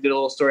Magazine, who did a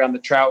little story on the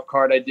Trout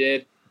card I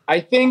did. I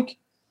think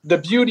the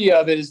beauty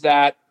of it is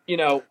that,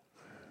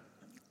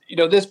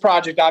 this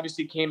project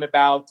obviously came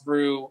about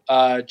through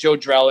Joe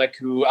Drellick,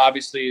 who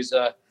obviously is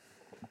a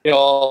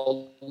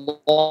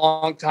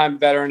long-time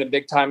veteran, a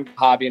big-time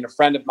hobby, and a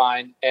friend of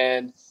mine.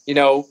 And,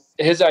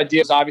 his idea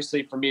was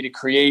obviously for me to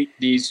create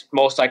these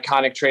most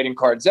iconic trading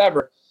cards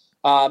ever.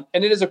 And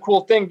it is a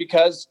cool thing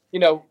because,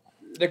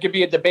 there could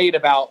be a debate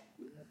about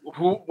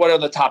what are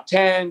the top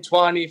 10,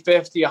 20,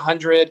 50,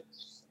 100.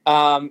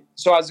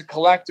 So as a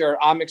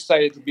collector, I'm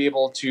excited to be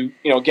able to,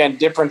 again,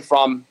 different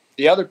from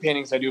the other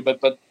paintings I do, but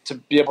to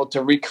be able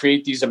to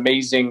recreate these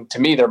amazing, to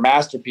me, they're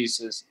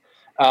masterpieces.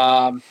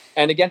 And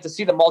again, to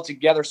see them all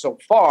together so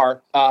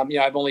far,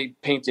 I've only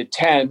painted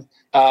 10.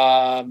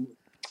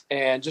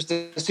 And just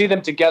to see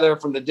them together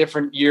from the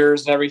different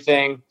years and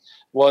everything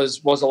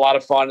was a lot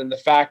of fun. And the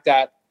fact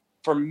that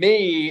for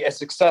me, as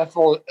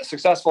successful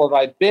as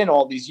I've been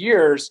all these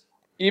years,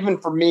 even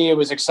for me, it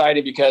was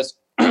exciting because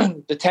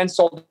the 10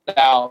 sold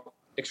out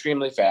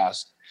extremely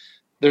fast.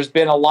 There's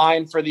been a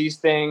line for these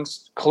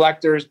things.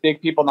 Collectors,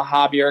 big people in the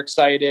hobby are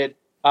excited.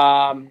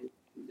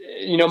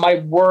 My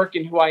work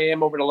and who I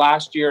am over the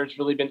last year has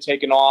really been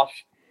taken off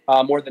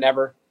more than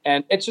ever.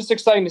 And it's just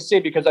exciting to see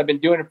because I've been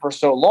doing it for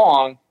so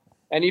long.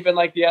 And even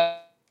like the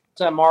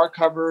SMR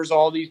covers,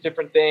 all these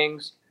different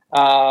things.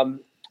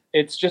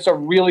 It's just a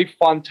really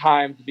fun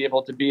time to be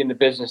able to be in the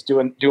business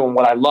doing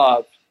what I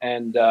love.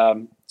 And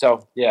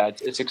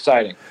it's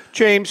exciting.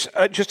 James,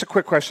 just a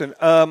quick question.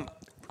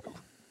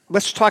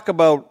 Let's talk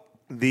about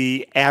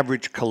the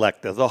average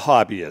collector, the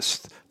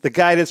hobbyist, the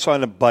guy that's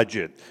on a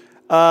budget.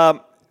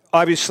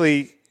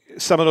 Obviously,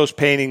 some of those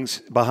paintings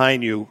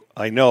behind you,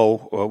 I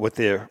know what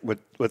they're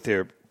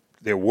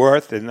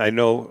worth, and I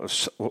know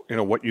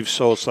what you've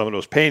sold some of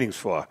those paintings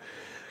for.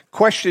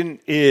 Question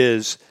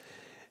is,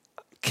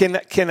 can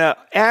an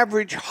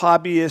average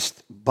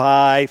hobbyist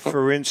buy,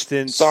 for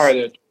instance?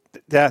 Sorry,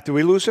 did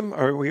we lose him?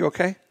 Are we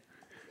okay?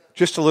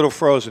 Just a little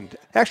frozen.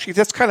 Actually,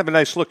 that's kind of a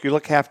nice look. You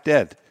look half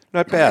dead.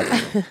 Not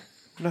bad.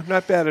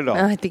 Not bad at all.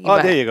 I think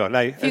there you go.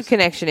 Now, a few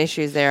connection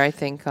issues there, I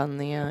think, on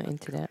the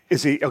internet.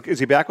 Is he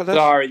back with us?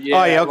 Sorry,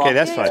 yeah. Oh, yeah, okay,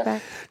 that's fine.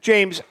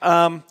 James,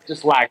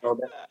 just lag a little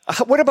bit.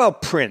 What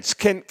about prints?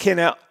 Can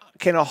a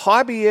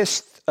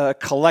hobbyist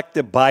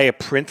collector buy a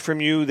print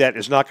from you that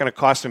is not going to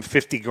cost him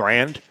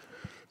 $50,000?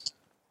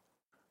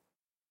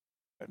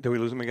 Did we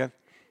lose him again?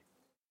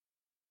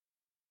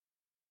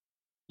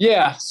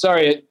 Yeah,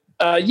 sorry.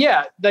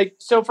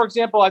 So for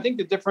example, I think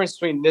the difference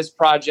between this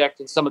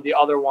project and some of the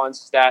other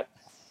ones is that,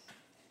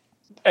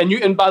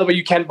 and by the way,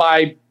 you can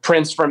buy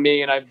prints from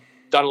me, and I've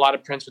done a lot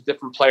of prints with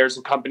different players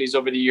and companies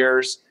over the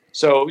years.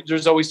 So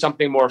there's always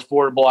something more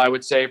affordable, I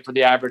would say, for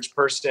the average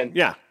person.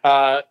 Yeah.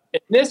 In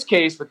this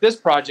case, with this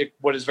project,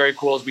 what is very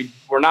cool is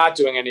we're not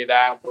doing any of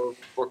that.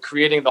 We're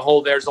creating the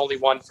whole "there's only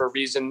one" for a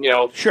reason.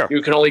 Sure.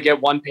 You can only get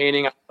one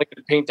painting. I'm not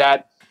going to paint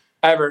that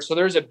ever. So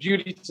there's a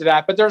beauty to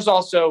that. But there's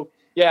also,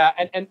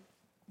 and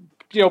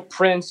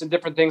prints and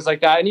different things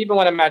like that. And even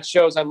when I'm at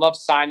shows, I love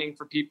signing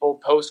for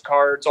people,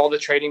 postcards, all the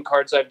trading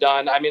cards I've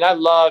done. I mean, I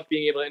love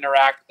being able to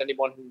interact with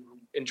anyone who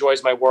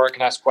enjoys my work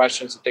and ask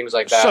questions and things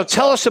like that. So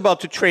tell us about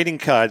the trading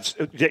cards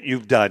that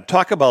you've done.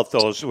 Talk about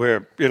those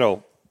where,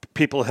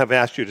 people have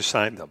asked you to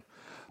sign them.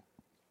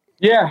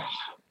 Yeah.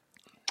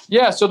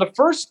 Yeah. So the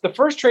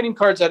first trading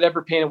cards I'd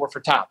ever painted were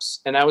for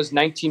Topps, and that was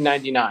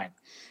 1999.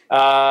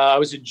 I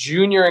was a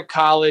junior in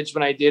college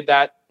when I did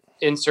that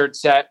insert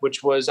set,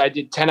 which was, I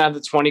did 10 out of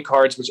the 20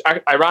 cards, which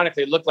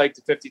ironically looked like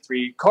the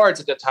 53 cards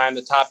at the time,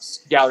 the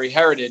Topps Gallery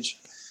Heritage.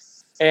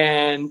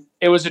 And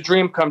it was a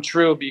dream come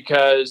true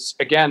because,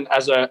 again,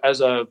 as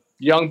a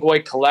young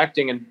boy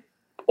collecting, and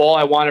all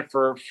I wanted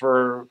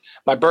for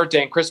my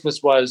birthday and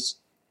Christmas was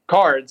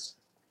cards,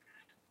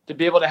 to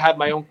be able to have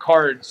my own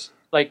cards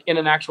like in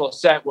an actual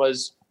set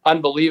was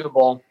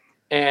unbelievable.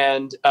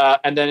 And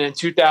then in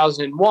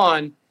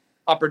 2001,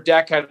 Upper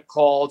Deck had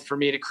called for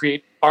me to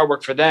create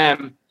artwork for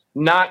them,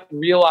 not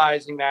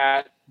realizing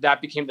that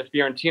became the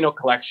Fiorentino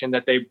collection,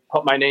 that they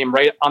put my name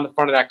right on the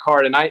front of that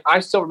card. And I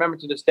still remember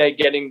to this day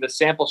getting the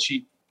sample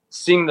sheet,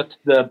 seeing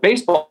the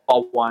baseball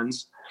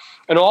ones,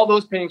 and all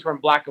those paintings were in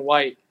black and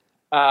white,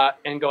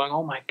 and going,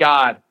 oh my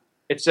God,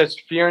 it says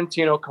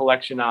Fiorentino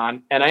collection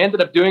on. And I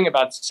ended up doing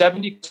about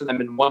 70 of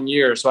them in 1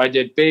 year. So I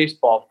did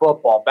baseball,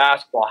 football,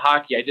 basketball,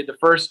 hockey. I did the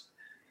first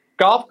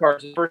golf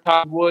cards, the first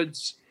Todd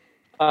Woods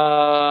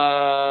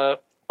art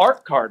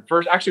card.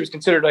 First, actually, it was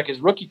considered like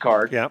his rookie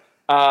card. Yeah.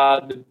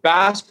 The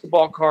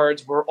basketball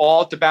cards were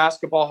all at the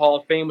Basketball Hall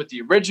of Fame with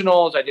the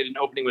originals. I did an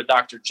opening with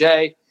Dr.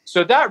 J.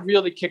 So that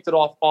really kicked it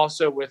off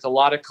also with a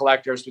lot of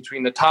collectors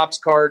between the Topps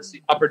cards,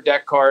 the Upper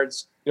Deck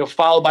cards,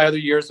 followed by other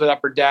years with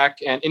Upper Deck,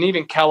 and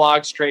even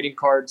Kellogg's trading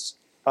cards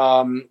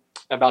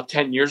about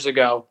 10 years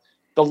ago.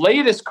 The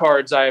latest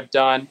cards I have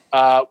done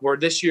were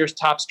this year's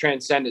Topps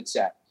Transcendent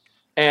set.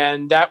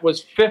 And that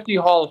was 50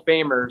 Hall of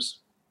Famers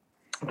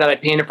that I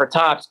painted for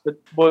Topps. But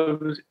what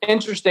was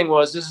interesting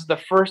was this is the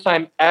first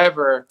time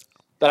ever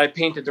that I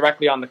painted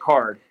directly on the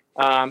card.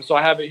 So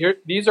I have it here.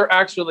 These are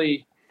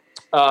actually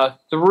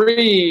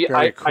three.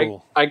 Very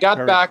cool. I got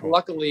Very back, cool.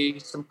 luckily,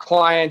 some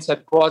clients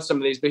had bought some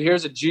of these, but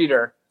here's a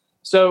Jeter.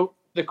 So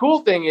the cool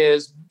thing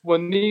is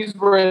when these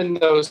were in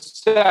those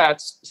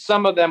sets,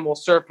 some of them will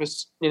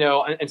surface,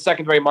 in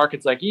secondary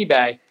markets like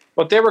eBay,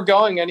 but they were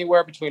going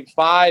anywhere between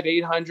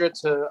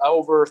 $500-$800 to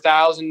over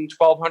 $1,000,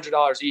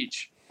 $1,200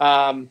 each.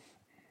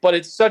 But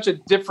it's such a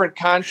different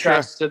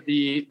contrast to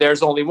the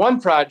There's Only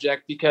One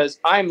project because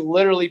I'm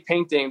literally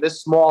painting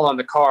this small on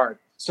the card.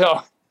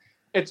 So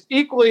it's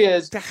equally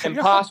as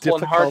impossible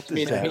and hard for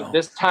me to paint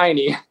this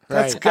tiny.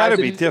 That's got to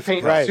be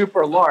difficult. Paint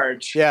super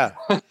large. Yeah.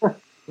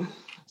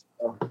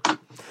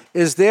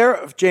 Is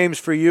there, James,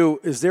 for you,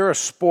 is there a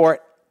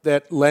sport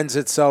that lends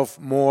itself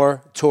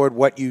more toward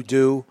what you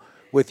do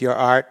with your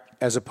art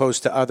as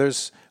opposed to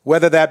others?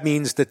 Whether that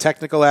means the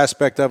technical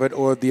aspect of it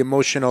or the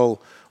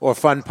emotional or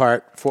fun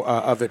part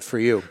of it for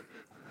you.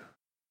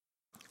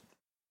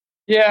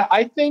 Yeah,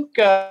 I think,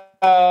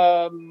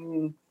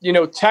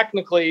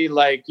 technically,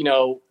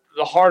 the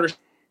harder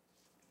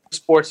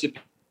sports,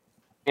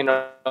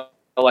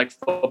 like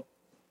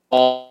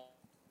football,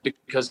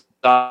 because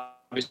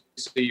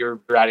obviously you're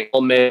adding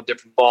a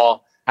different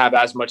ball, have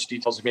as much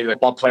details as maybe like a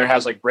ball player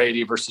has, like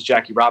Brady versus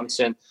Jackie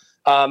Robinson.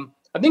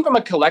 I think from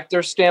a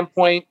collector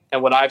standpoint,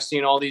 and what I've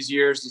seen all these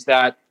years, is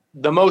that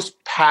the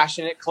most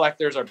passionate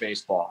collectors are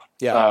baseball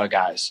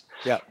guys.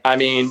 Yeah. I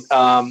mean,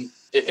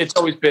 it's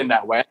always been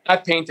that way.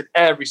 I've painted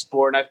every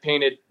sport, and I've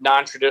painted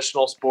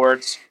non-traditional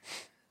sports.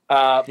 You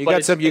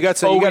got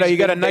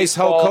a nice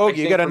Hulk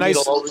Hogan.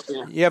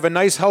 You have a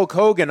nice Hulk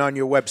Hogan on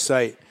your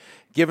website,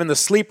 giving the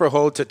sleeper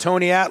hold to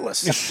Tony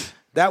Atlas.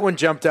 That one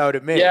jumped out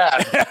at me.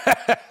 Yeah.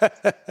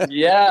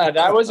 Yeah,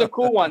 that was a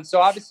cool one. So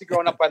obviously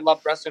growing up, I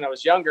loved wrestling when I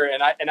was younger.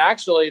 And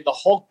actually the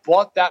Hulk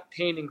bought that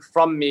painting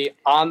from me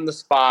on the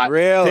spot.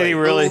 Really? Did he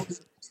really?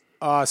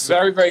 Awesome.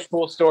 Very, very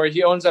cool story.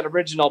 He owns that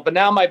original. But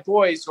now my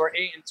boys who are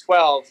 8 and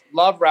 12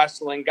 love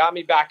wrestling, got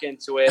me back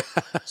into it.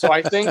 So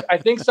I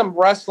think some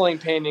wrestling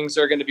paintings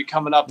are going to be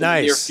coming up in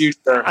the near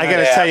future. I got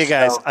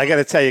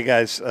to tell you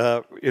guys,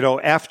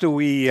 after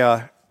we,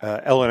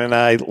 Ellen and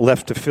I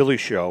left the Philly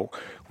show,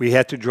 we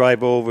had to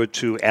drive over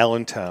to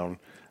Allentown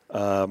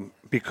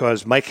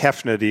because Mike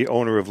Hefner, the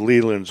owner of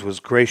Leland's, was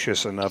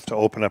gracious enough to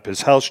open up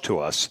his house to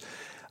us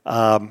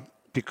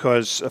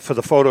because for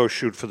the photo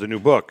shoot for the new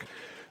book.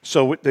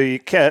 So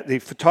the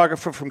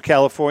photographer from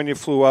California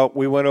flew out.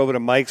 We went over to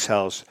Mike's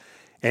house,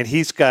 and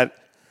he's got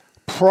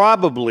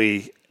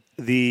probably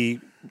the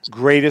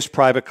greatest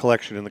private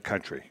collection in the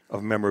country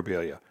of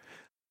memorabilia.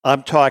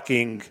 I'm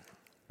talking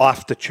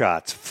off the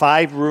charts.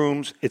 5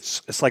 rooms.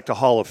 It's like the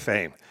Hall of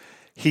Fame.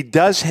 He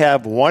does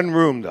have one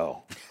room,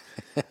 though,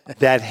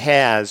 that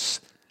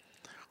has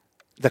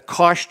the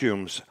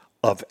costumes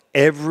of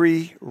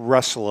every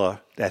wrestler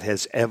that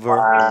has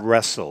ever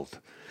wrestled.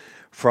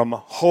 From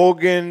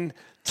Hogan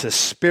to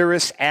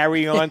Spiris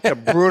Arion to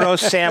Bruno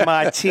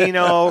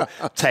Sammartino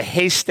to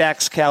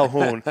Haystacks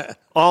Calhoun,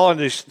 all on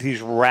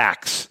these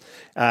racks.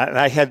 And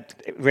I had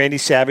Randy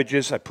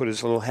Savage's. I put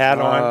his little hat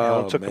on.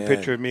 Ellen took a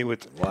picture of me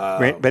with.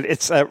 Wow. But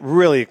it's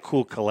really a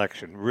cool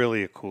collection.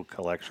 Really a cool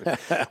collection.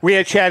 We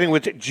are chatting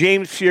with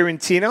James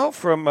Fiorentino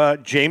from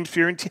James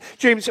Fiorentino.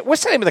 James,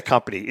 what's the name of the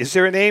company? Is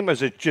there a name, or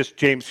is it just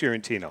James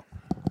Fiorentino?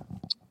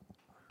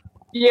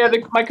 Yeah,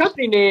 my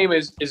company name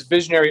is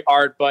Visionary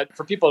Art, but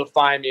for people to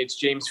find me, it's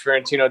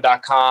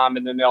jamesfiorentino.com,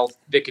 and then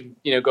they can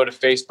go to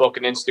Facebook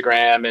and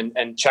Instagram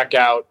and check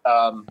out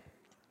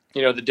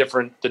the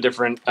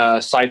different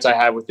sites I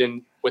have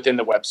within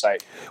the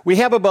website. We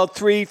have about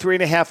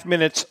 3.5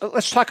 minutes.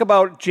 Let's talk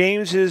about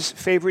James's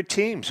favorite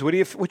teams.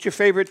 What's your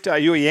favorite? Are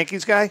you a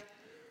Yankees guy?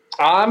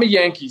 I'm a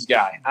Yankees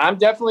guy. I'm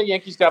definitely a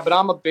Yankees guy, but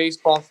I'm a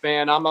baseball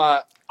fan. I'm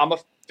a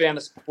fan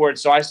of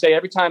sports. So I say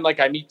every time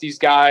I meet these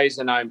guys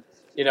and I'm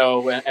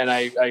and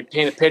I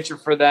paint a picture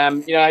for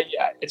them,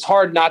 it's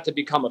hard not to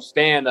become a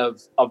fan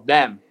of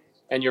them.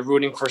 And you're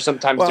rooting for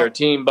sometimes their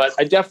team. But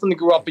I definitely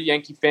grew up a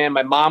Yankee fan.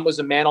 My mom was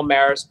a Mantle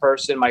Maris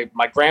person. My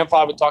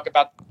grandfather would talk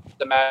about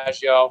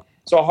DiMaggio.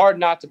 So hard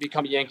not to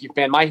become a Yankee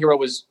fan. My hero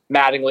was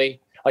Mattingly.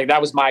 That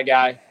was my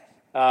guy.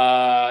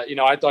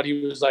 I thought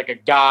he was like a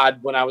god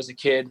when I was a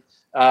kid.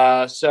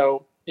 But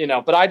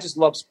I just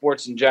love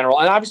sports in general.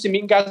 And obviously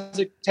meeting guys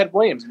like Ted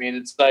Williams. I mean,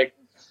 it's like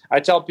I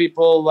tell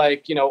people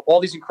all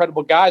these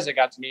incredible guys I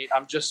got to meet.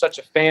 I'm just such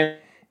a fan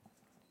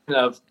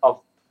of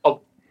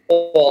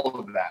all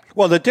of that.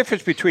 Well, the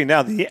difference between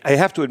now, I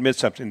have to admit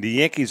something. The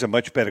Yankees are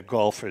much better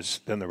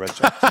golfers than the Red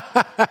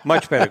Sox.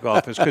 Much better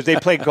golfers because they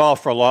play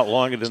golf for a lot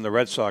longer than the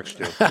Red Sox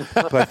do.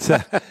 But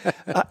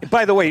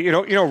by the way, you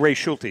know Ray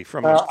Schulte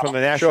from the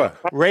National. Sure.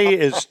 Ray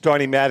is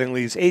Donnie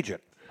Mattingly's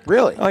agent.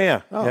 Really? Oh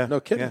yeah. Oh yeah. No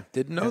kidding. Yeah.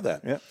 Didn't know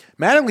that. Yeah.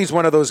 Mattingly's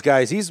one of those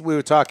guys. We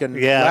were talking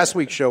last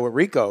week's show with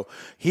Rico.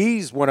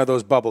 He's one of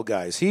those bubble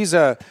guys. He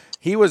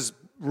was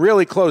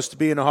really close to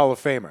being a Hall of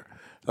Famer.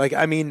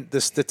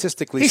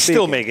 Statistically he speaking,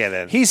 still may get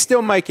in. He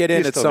still might get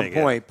in at some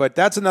point. But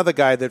that's another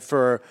guy that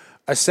for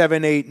a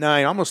 7, 8,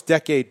 9, almost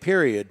decade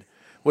period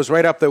was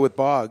right up there with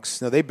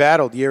Boggs. Now they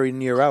battled year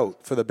in, year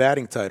out for the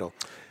batting title.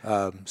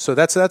 So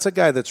that's a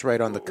guy that's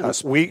right on the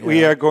cusp.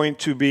 We are going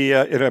to be,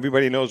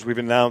 everybody knows we've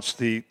announced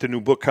the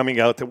new book coming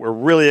out that we're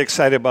really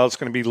excited about. It's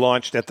going to be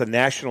launched at the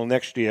National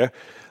next year.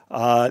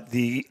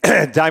 The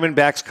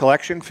Diamondbacks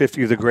collection,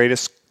 50 of the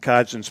greatest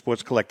cards in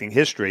sports collecting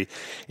history.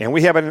 And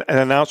we have an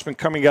announcement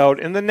coming out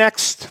in the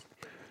next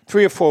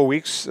 3 or 4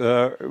 weeks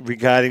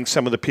regarding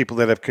some of the people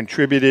that have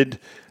contributed,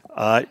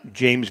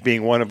 James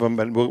being one of them,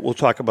 and we'll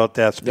talk about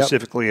that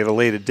specifically at a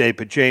later date.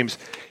 But James,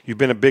 you've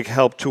been a big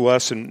help to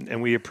us,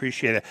 and we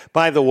appreciate it.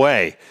 By the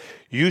way,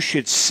 you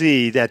should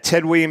see that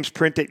Ted Williams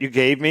print that you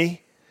gave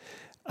me.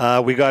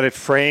 We got it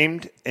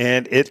framed,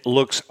 and it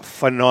looks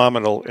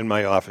phenomenal in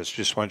my office.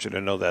 Just want you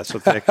to know that. So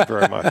thank you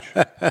very much.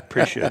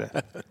 Appreciate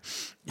it.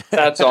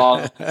 That's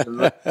all.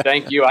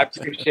 Thank you. I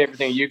appreciate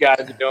everything you guys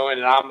are doing,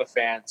 and I'm a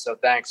fan, so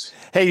thanks.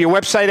 Hey, your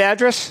website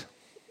address?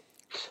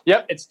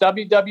 Yep, it's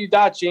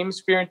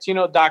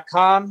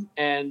www.jamesfiorentino.com,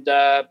 and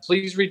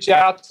please reach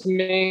out to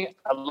me.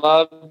 I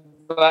love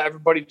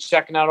everybody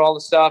checking out all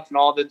the stuff and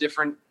all the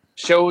different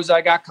shows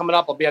I got coming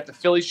up. I'll be at the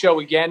Philly show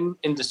again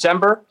in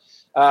December.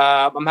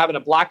 I'm having a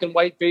black and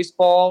white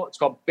baseball. It's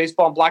called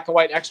Baseball in Black and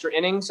White Extra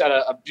Innings at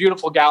a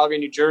beautiful gallery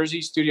in New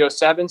Jersey, Studio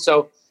 7.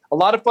 So a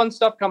lot of fun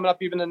stuff coming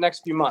up even in the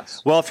next few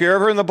months. Well, if you're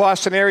ever in the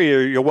Boston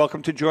area, you're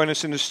welcome to join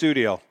us in the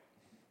studio.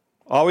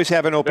 Always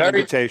have an open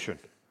invitation.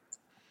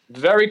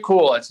 Very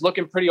cool. It's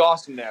looking pretty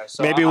awesome there.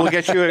 So maybe we'll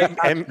get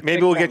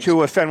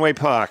you a Fenway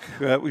Park.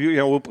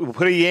 We'll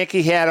put a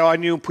Yankee hat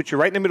on you, put you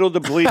right in the middle of the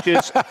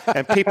bleachers,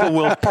 and people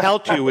will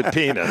pelt you with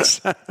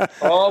peanuts.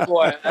 Oh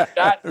boy,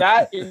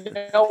 that you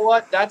know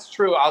what? That's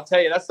true. I'll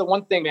tell you, that's the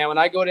one thing, man. When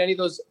I go to any of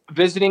those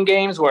visiting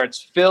games where it's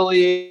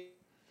Philly,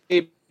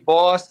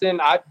 Boston,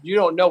 you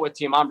don't know what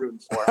team I'm rooting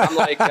for. I'm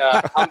like,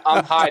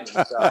 I'm hiding.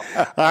 So. All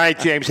right,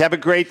 James. Have a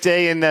great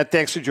day, and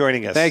thanks for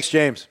joining us. Thanks,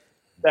 James.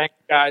 Thank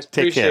you, guys.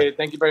 Appreciate it.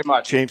 Thank you very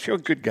much. James, you're a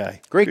good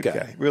guy. Great good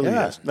guy. Really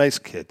is. Nice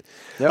kid.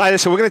 Yep. All right,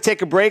 so we're going to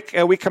take a break.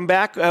 We come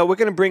back. We're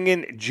going to bring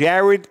in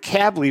Jared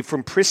Cabley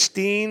from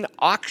Pristine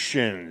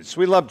Auctions.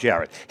 We love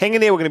Jared. Hang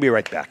in there. We're going to be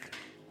right back.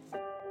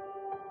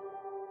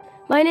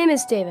 My name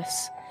is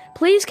Davis.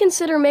 Please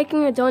consider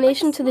making a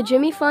donation to the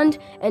Jimmy Fund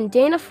and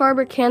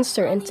Dana-Farber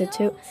Cancer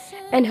Institute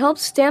and help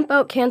stamp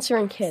out cancer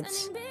in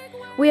kids.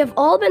 We have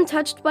all been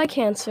touched by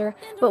cancer,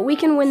 but we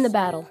can win the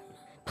battle.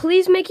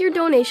 Please make your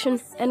donation,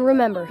 and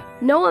remember,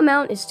 no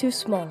amount is too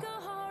small.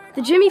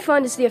 The Jimmy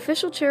Fund is the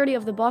official charity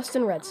of the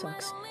Boston Red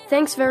Sox.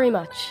 Thanks very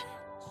much.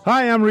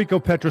 Hi, I'm Rico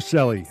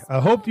Petroselli.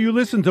 I hope you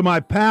listen to my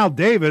pal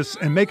Davis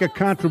and make a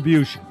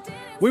contribution.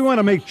 We want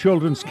to make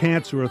children's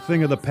cancer a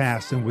thing of the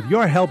past, and with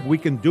your help, we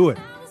can do it.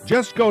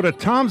 Just go to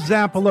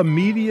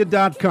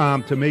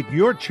TomZappalaMedia.com to make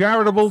your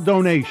charitable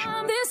donation.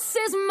 This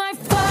is my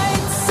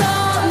fight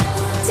song.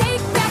 Take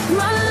back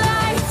my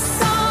life song.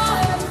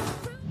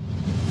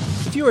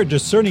 If you're a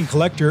discerning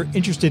collector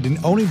interested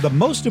in owning the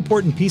most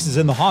important pieces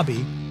in the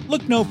hobby,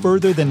 look no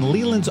further than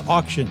Leland's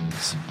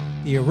Auctions.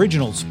 The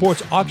original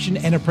sports auction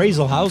and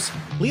appraisal house,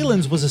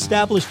 Leland's was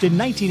established in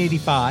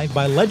 1985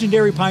 by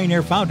legendary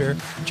Pioneer founder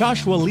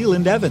Joshua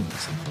Leland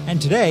Evans.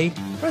 And today,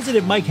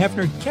 President Mike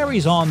Hefner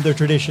carries on their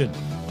tradition.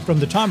 From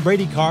the Tom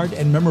Brady card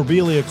and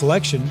memorabilia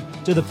collection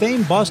to the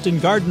famed Boston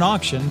Garden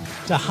Auction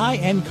to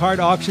high-end card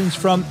auctions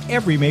from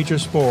every major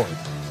sport,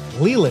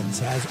 Leland's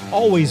has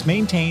always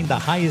maintained the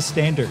highest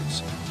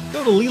standards.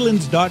 Go to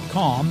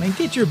Lelands.com and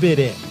get your bid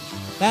in.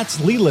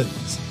 That's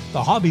Leland's,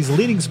 the hobby's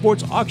leading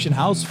sports auction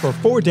house for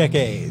 4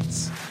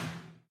 decades.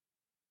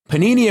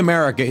 Panini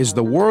America is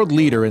the world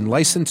leader in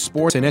licensed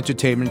sports and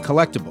entertainment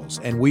collectibles,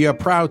 and we are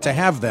proud to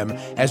have them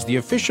as the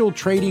official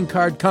trading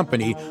card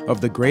company of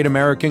the Great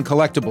American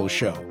Collectibles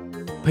Show.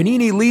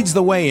 Panini leads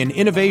the way in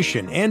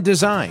innovation and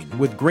design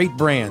with great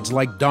brands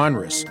like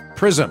Donruss,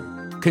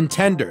 Prism,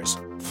 Contenders,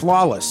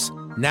 Flawless,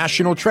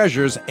 National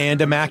Treasures,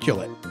 and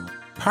Immaculate.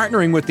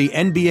 Partnering with the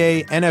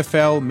NBA,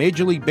 NFL,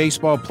 Major League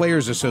Baseball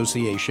Players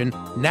Association,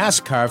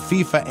 NASCAR,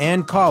 FIFA,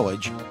 and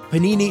college,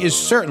 Panini is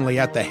certainly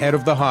at the head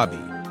of the hobby.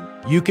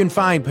 You can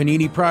find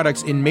Panini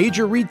products in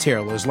major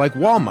retailers like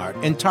Walmart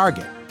and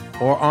Target,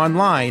 or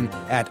online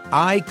at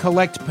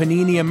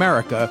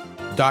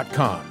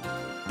icollectpaniniamerica.com.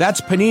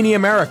 That's Panini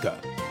America.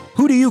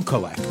 Who do you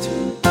collect?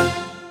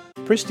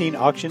 Pristine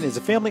Auction is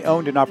a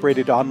family-owned and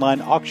operated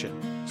online auction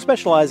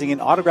specializing in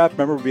autographed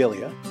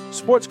memorabilia,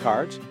 sports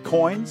cards,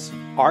 coins,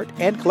 art,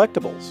 and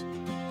collectibles.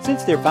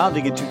 Since their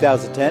founding in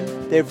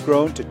 2010, they've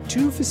grown to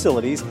 2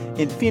 facilities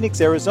in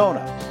Phoenix,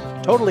 Arizona,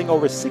 totaling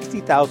over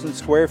 60,000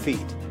 square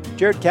feet.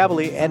 Jared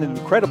Cabley and an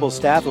incredible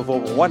staff of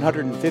over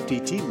 150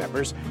 team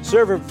members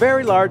serve a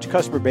very large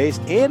customer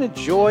base and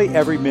enjoy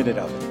every minute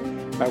of it.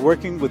 By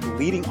working with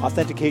leading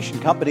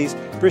authentication companies,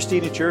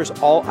 Pristine ensures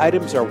all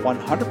items are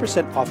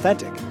 100%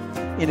 authentic.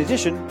 In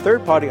addition,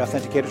 third-party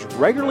authenticators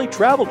regularly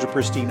travel to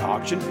Pristine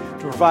Auction to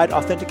provide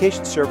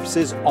authentication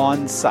services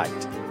on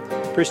site.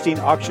 Pristine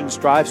Auction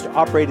strives to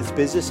operate its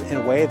business in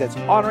a way that's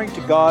honoring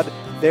to God,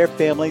 their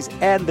families,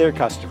 and their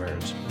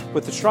customers.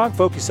 With a strong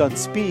focus on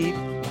speed,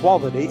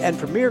 quality, and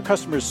premier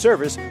customer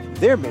service,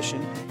 their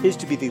mission is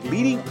to be the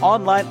leading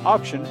online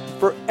auction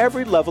for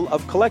every level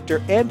of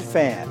collector and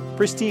fan.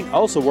 Pristine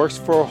also works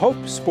for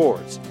Hope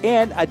Sports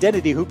and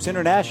Identity Hoops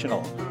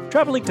International,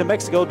 traveling to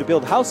Mexico to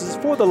build houses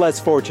for the less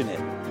fortunate.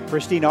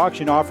 Pristine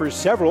Auction offers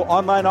several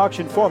online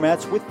auction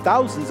formats with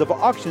thousands of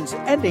auctions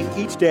ending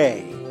each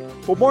day.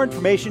 For more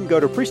information, go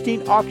to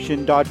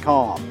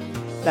pristineauction.com.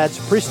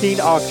 That's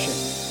Pristine Auction,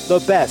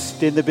 the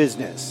best in the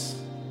business.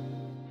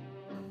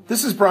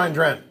 This is Brian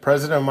Drent,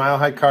 president of Mile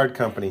High Card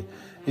Company.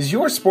 Is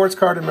your sports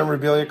card and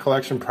memorabilia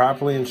collection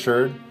properly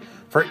insured?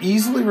 For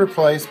easily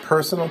replaced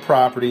personal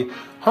property,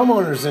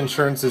 homeowners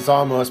insurance is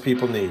all most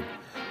people need.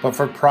 But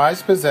for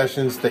prized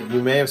possessions that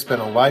you may have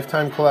spent a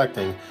lifetime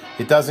collecting,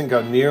 it doesn't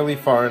go nearly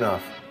far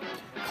enough.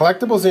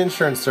 Collectibles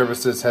Insurance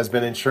Services has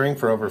been insuring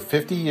for over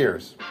 50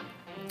 years.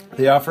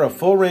 They offer a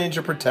full range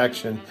of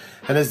protection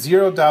and a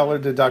 $0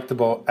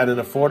 deductible at an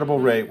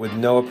affordable rate with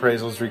no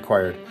appraisals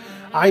required.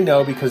 I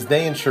know because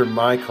they insure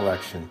my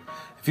collection.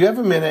 If you have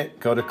a minute,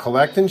 go to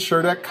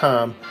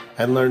collectinsure.com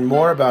and learn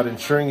more about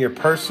insuring your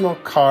personal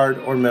card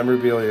or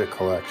memorabilia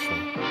collection.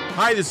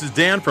 Hi, this is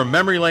Dan from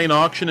Memory Lane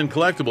Auction and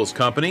Collectibles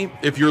Company.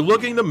 If you're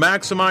looking to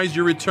maximize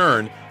your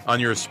return on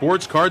your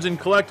sports cards and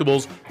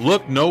collectibles,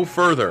 look no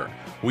further.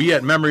 We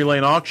at Memory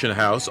Lane Auction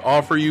House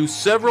offer you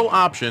several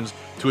options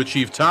to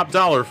achieve top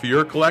dollar for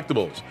your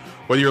collectibles.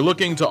 Whether you're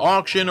looking to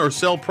auction or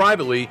sell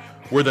privately,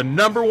 we're the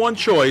 #1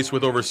 choice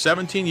with over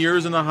 17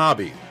 years in the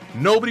hobby.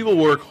 Nobody will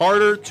work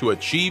harder to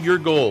achieve your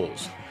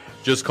goals.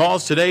 Just call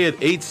us today at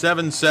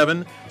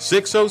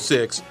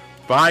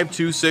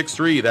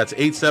 877-606-5263. That's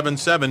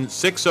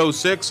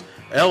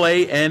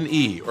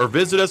 877-606-LANE. Or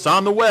visit us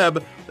on the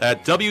web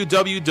at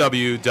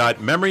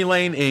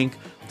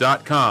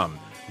www.memorylaneinc.com.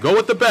 Go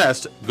with the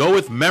best. Go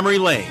with Memory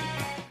Lane.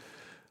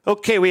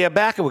 Okay, we are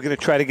back, and we're going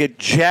to try to get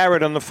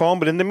Jared on the phone.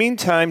 But in the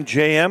meantime,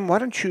 JM, why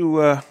don't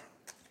you? I'm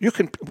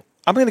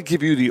going to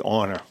give you the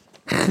honor.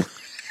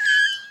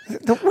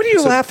 What are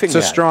you laughing at?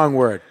 It's a strong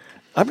word.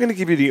 I'm going to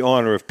give you the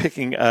honor of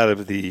picking out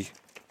of the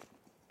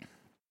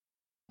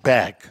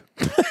bag.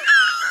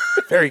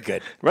 Very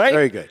good. Right?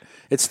 Very good.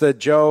 It's the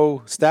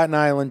Staten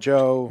Island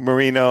Joe.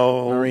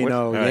 Marino,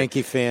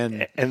 Yankee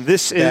fan. And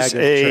this is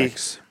a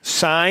tricks.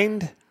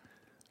 signed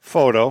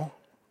photo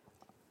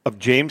of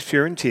James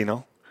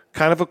Fiorentino.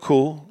 Kind of a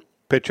cool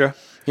picture.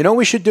 You know what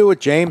we should do with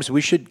James?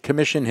 We should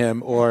commission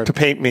him, or to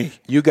paint me.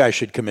 You guys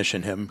should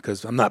commission him,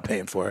 because I'm not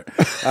paying for it,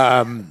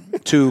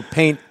 to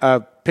paint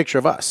a picture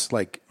of us,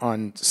 like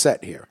on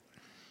set here.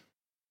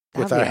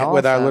 With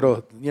our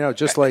little,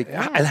 just like,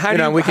 and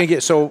how we can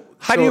get, so.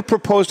 How do you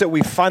propose that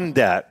we fund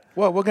that?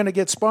 Well, we're going to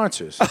get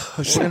sponsors.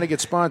 We're going to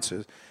get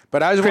sponsors.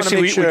 But I just want to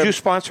Chrissy, make sure. Would you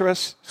sponsor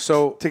us?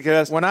 So to get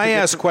us, when I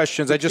ask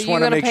questions, I just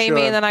want to make sure. You're going to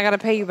pay me and then I got to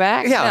pay you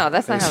back? Yeah. No,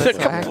 that's not how this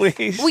works.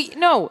 Please.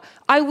 No,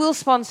 I will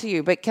sponsor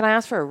you, but can I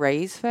ask for a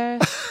raise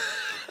first?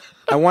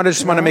 I want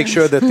to make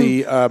sure that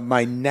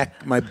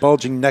my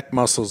bulging neck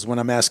muscles when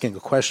I'm asking a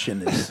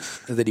question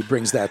that he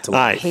brings that to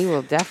life. He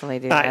will definitely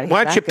do that.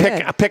 Why don't you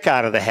pick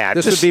out of the hat?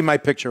 This would be my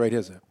picture right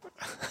here, sir.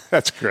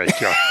 That's great,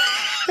 Joe.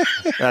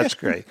 That's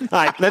great.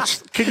 All right,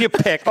 can you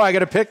pick? Oh, I got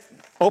to pick?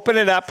 Open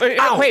it up.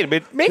 Oh, wait a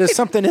minute. There's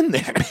something in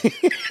there.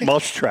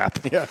 Mulch trap.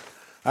 Yeah.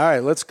 All right,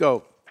 let's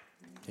go.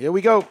 Here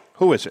we go.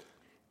 Who is it?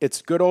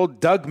 It's good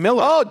old Doug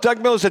Miller. Oh,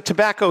 Doug Miller's a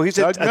tobacco. He's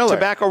a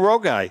tobacco row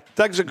guy.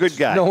 Doug's a good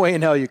guy. No way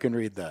in hell you can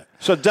read that.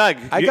 So, Doug.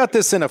 I got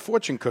this in a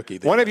fortune cookie.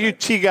 One of you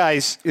T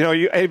guys,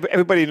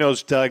 everybody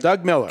knows Doug.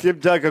 Doug Miller. Give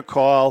Doug a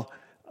call.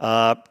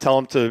 Tell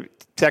him to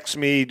text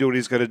me, do what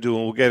he's going to do,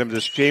 and we'll get him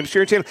this James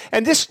Fiorentino.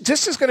 And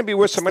this is going to be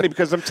worth some money,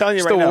 because I'm telling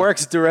you right now. It's the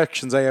worst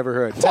directions I ever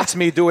heard. Text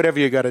me, do whatever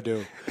you got to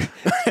do.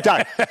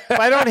 Doug, if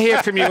I don't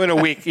hear from you in a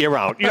week, you're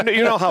out. You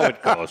know how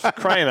it goes.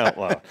 Crying out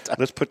loud.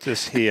 Let's put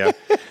this here.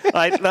 All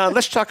right, now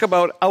let's talk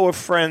about our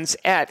friends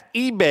at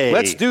eBay.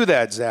 Let's do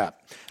that,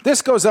 Zap.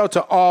 This goes out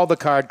to all the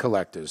card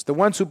collectors, the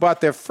ones who bought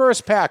their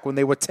first pack when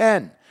they were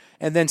 10,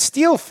 and then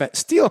steal.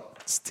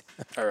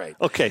 All right.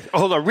 Okay,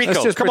 hold on. Rico,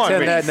 Let's just come on.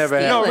 pretend that never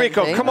happened. No,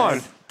 Rico, come on.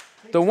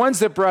 The ones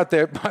that bought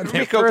their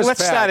Rico, first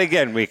let's pack. start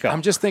again, Rico.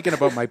 I'm just thinking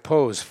about my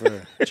pose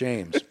for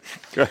James.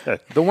 Go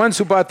ahead. The ones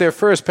who bought their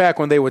first pack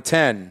when they were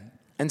 10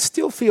 and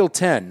still feel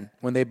 10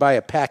 when they buy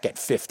a pack at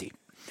 50.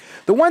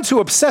 The ones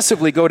who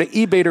obsessively go to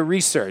eBay to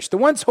research. The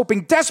ones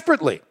hoping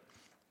desperately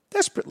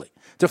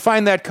to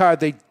find that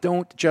card they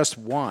don't just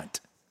want,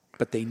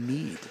 but they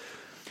need.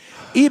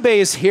 eBay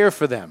is here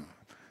for them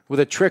with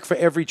a trick for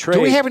every trade.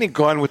 Do we have any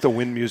Gone with the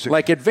Wind music?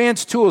 Like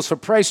advanced tools for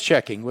price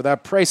checking with our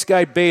Price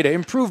Guide Beta,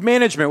 improved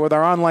management with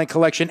our online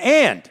collection,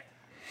 and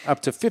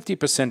up to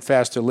 50%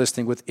 faster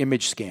listing with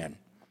Image Scan.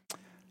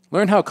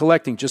 Learn how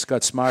collecting just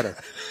got smarter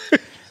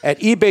at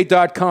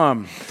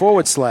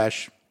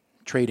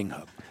ebay.com/trading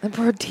hub. That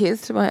brought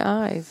tears to my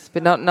eyes,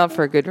 but not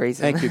for a good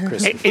reason. Thank you,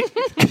 Chris.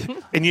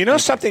 And you know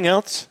something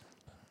else?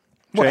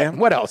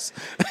 What else?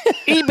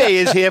 eBay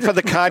is here for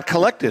the card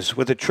collectors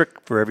with a trick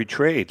for every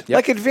trade.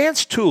 Like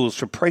advanced tools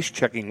for price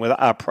checking with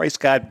our Price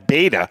Guide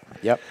Beta.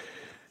 Yep.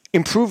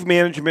 Improved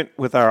management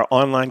with our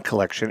online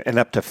collection, and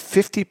up to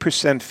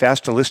 50%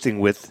 faster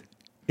listing with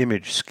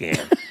Image Scan.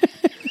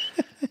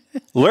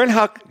 Learn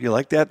how you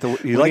like that.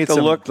 You like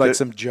the look, like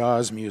some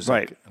Jaws music,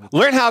 right?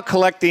 Learn how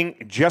collecting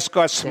just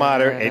got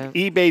smarter at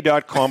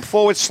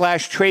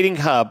ebay.com/trading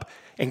hub,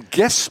 and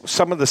guess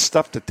some of the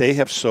stuff that they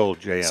have sold.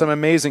 JM, some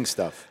amazing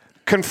stuff.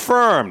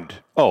 Confirmed.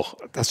 Oh,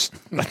 that's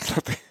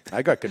nothing.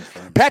 I got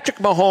confirmed. Patrick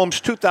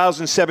Mahomes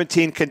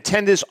 2017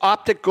 Contenders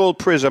Optic Gold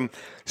Prism,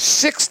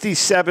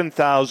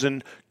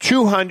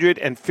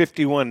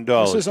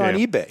 $67,251. This is on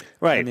eBay.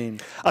 Right. I mean,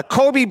 a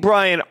Kobe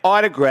Bryant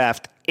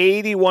autographed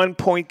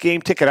 81-point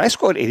game ticket. I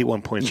scored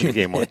 81 points in the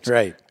game once.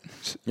 Right.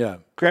 Yeah.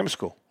 Grammar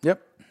school.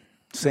 Yep.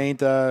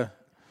 Saint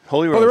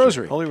Holy Rosary.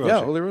 Rosary. Holy Rosary.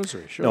 Yeah, Holy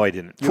Rosary. Sure. No, I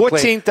didn't. You were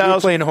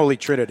 14,000. playing Holy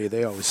Trinity.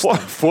 They always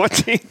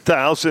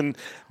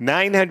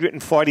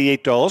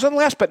 $14,948. And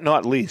last but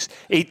not least,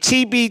 a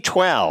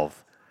TB12.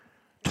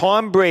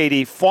 Tom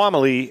Brady,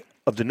 formerly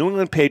of the New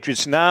England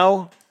Patriots,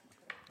 now,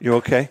 you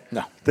okay?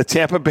 No. The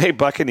Tampa Bay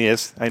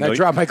Buccaneers. I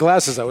dropped my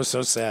glasses. I was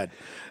so sad.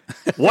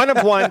 One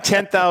of one,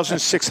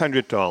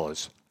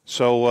 $10,600.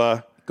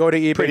 So go to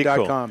ebay.com.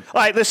 ebay.com. Cool.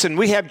 All right, listen,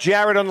 we have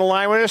Jared on the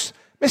line with us.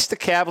 Mr.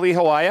 Cavalier,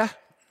 how are you?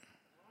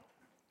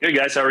 Good,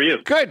 guys. How are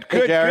you? Good,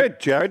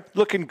 Jared.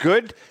 Looking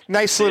good.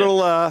 Nice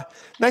little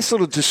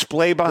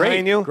display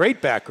behind you.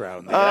 Great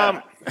background.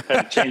 Had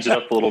to change it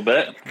up a little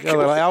bit. Got a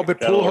little Albert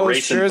Got a little Pujols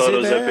racing jersey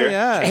photos there. up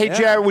here. Hey,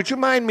 Jared, would you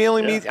mind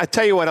mailing me? I'll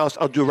tell you what else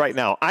I'll do right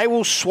now. I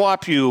will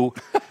swap you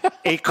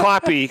a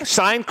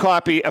signed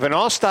copy of an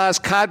All-Stars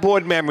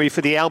cardboard memory for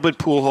the Albert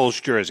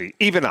Pujols jersey.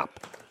 Even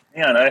up.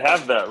 Man, I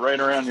have that right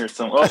around here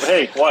somewhere. Oh,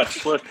 hey,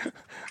 watch. Look.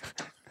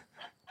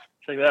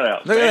 Check that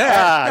out. Look at that.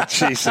 Ah,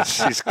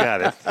 Jesus. He's got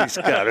it.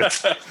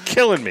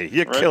 Killing me.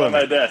 You're right killing on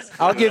me. my desk.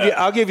 I'll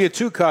give you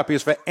 2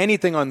 copies for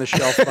anything on the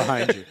shelf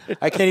behind you.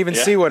 I can't even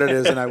see what it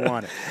is, and I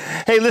want it.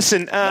 Hey,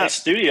 listen. Nice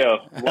studio.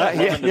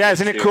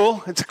 Isn't it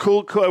cool? It's a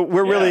cool.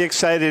 We're really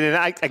excited,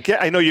 and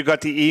I know you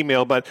got the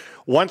email, but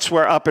once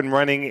we're up and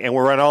running, and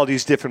we're on all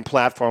these different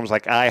platforms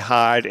like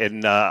iHeart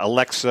and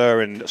Alexa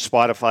and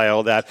Spotify,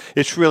 all that,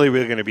 it's really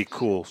going to be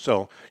cool.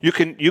 So you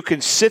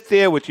can sit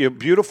there with your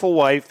beautiful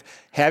wife,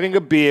 having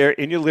a beer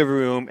in your living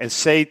room, and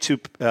say to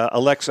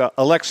Alexa,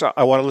 I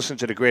want to listen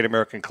to the Great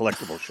American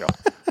Collectibles Show.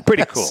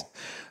 Pretty cool.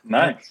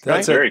 Nice.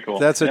 That's very cool.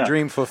 That's a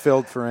dream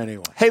fulfilled for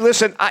anyone. Hey,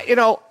 listen,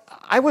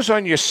 I was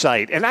on your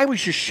site, and I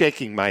was just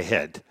shaking my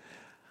head.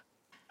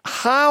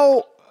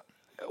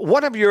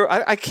 One of your,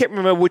 I can't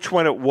remember which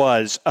one it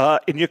was,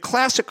 in your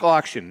classic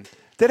auction,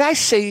 did I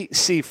see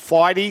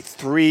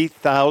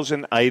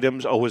 43,000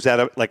 items, or was that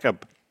a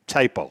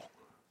typo?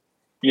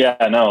 Yeah,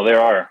 no,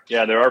 there are.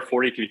 Yeah, there are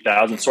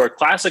 43,000. So our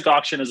classic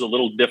auction is a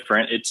little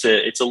different. We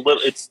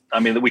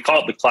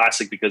call it the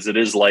classic because it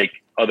is like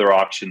other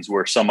auctions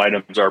where some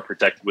items are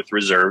protected with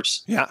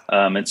reserves. Yeah.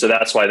 And so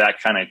that's why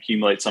that kind of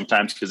accumulates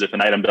sometimes, because if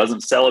an item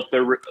doesn't sell at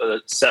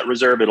the set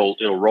reserve, it'll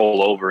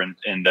roll over and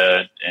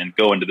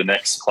go into the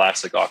next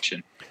classic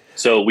auction.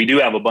 So we do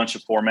have a bunch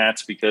of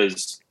formats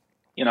because,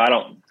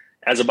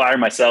 as a buyer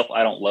myself,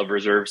 I don't love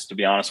reserves, to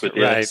be honest with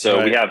you. Right,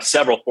 so we have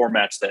several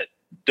formats that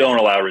don't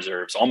allow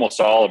reserves. Almost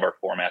all of our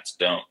formats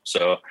don't.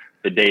 So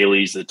the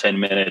dailies, the 10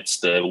 minutes,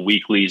 the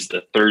weeklies,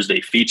 the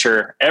Thursday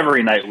feature,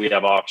 every night we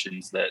have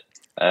auctions that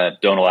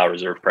don't allow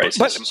reserve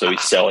prices. So we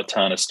sell a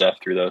ton of stuff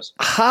through those.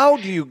 How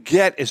do you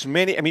get as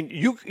many? I mean,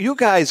 you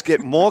guys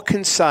get more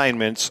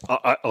consignments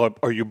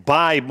or you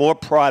buy more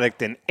product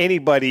than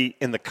anybody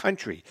in the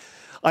country.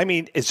 I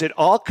mean, is it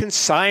all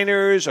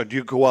consigners, or do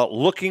you go out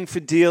looking for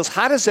deals?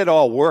 How does it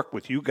all work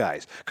with you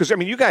guys? Because,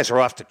 you guys are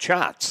off the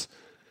charts.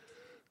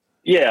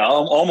 Yeah,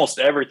 almost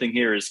everything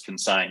here is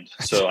consigned.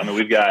 So,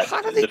 we've got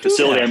the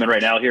facility I'm in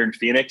right now here in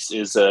Phoenix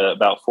is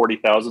about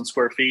 40,000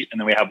 square feet. And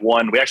then we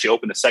actually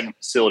opened a second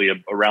facility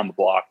around the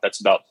block. That's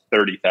about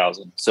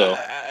 30,000. So,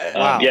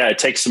 wow. It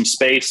takes some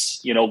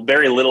space.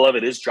 Very little of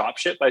it is drop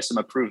shipped by some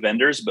approved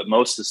vendors, but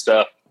most of the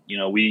stuff,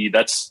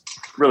 that's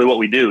really what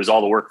we do is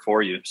all the work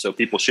for you. So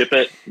people ship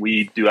it.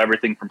 We do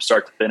everything from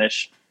start to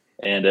finish.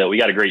 And we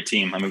got a great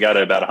team. We got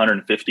about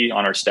 150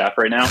 on our staff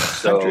right now.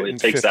 So it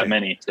takes that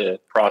many to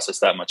process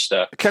that much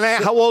stuff.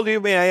 How old are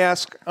you, may I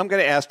ask? I'm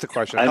going to ask the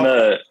question.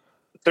 I'm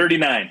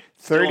 39.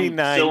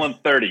 39. Still in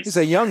 30s. He's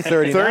a young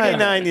 39.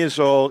 39 years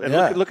old.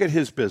 And look at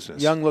his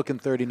business. Young looking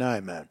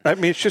 39, man.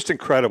 It's just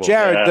incredible.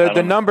 Jared,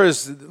 the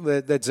numbers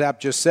that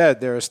Zap just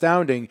said, they're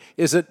astounding.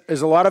 Is a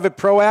lot of it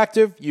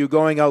proactive? You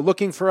going out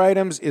looking for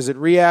items? Is it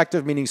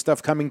reactive, meaning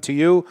stuff coming to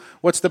you?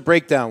 What's the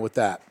breakdown with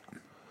that?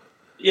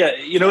 Yeah,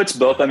 it's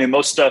both.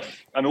 Most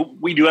stuff,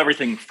 we do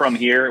everything from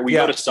here. We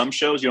go to some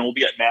shows, we'll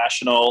be at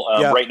National.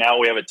 Right now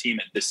we have a team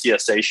at the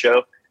CSA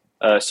show.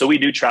 So we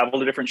do travel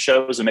to different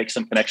shows and make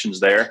some connections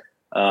there.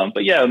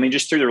 But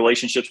just through the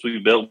relationships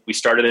we've built, we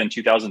started in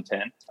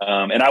 2010.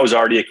 And I was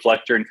already a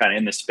collector and kind of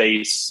in the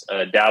space,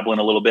 dabbling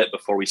a little bit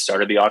before we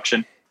started the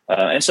auction.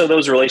 And so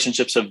those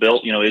relationships have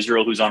built,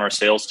 Israel, who's on our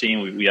sales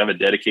team. We have a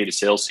dedicated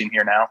sales team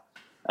here now.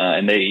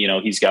 And they,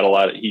 he's got a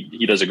lot of,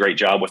 he does a great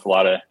job with a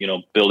lot of,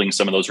 building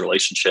some of those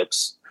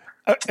relationships.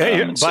 So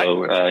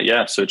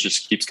it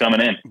just keeps coming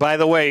in. By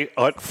the way,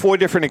 on 4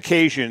 different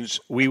occasions,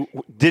 we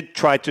did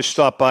try to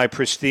stop by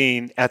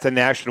Pristine at the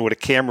National with a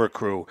camera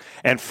crew,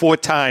 and 4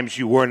 times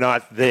you were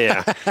not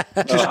there.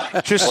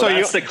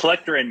 That's the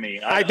collector in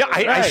me.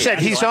 I said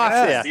he's off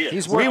there.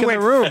 He's working the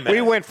room, man.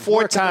 We went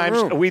 4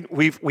 times.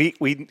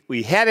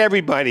 We had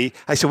everybody.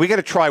 I said, we got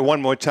to try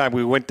one more time.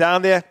 We went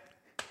down there.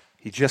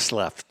 He just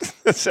left.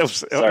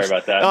 Sorry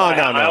about that.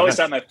 I always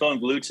have my phone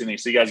glued to me,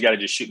 so you guys got to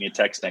just shoot me a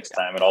text next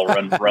time, and I'll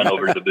run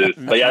over to the booth.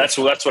 But yeah, that's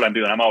what I'm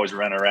doing. I'm always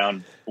running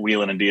around,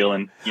 wheeling and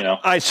dealing,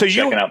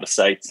 checking out the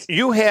sites.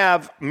 You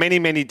have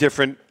many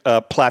different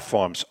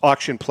platforms,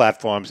 auction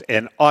platforms,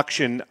 and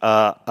auction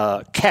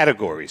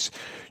categories.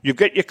 You've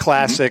got your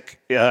classic,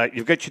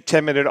 you've got your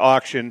 10-minute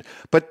auction,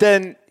 but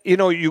then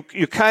you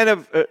kind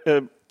of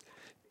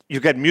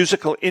you've got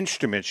musical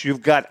instruments,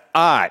 you've got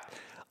art.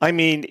 I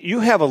mean,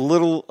 you have a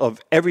little of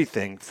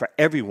everything for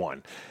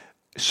everyone.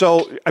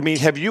 So, I mean,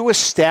 have you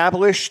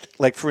established,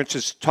 like, for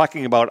instance,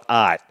 talking about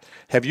art,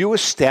 have you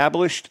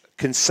established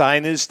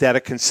consigners that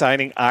are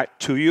consigning art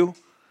to you?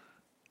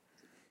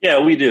 Yeah,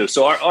 we do.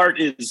 So our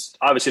art is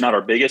obviously not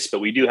our biggest, but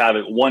we do have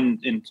one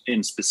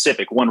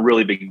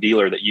really big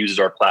dealer that uses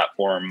our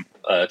platform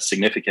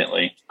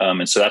significantly.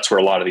 And so that's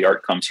where a lot of the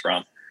art comes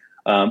from.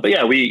 But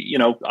yeah,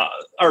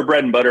 our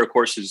bread and butter, of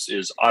course,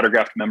 is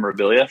autographed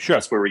memorabilia. Sure.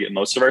 That's where we get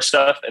most of our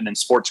stuff. And then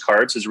sports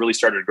cards has really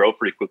started to grow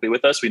pretty quickly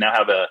with us. We now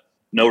have a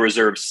no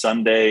reserve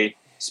Sunday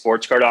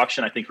sports card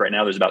auction. I think right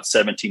now there's about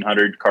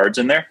 1,700 cards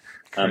in there.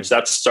 So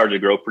that's started to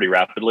grow pretty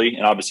rapidly.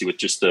 And obviously with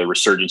just the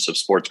resurgence of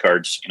sports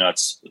cards,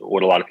 that's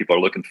what a lot of people are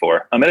looking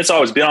for. And it's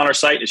always been on our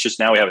site. It's just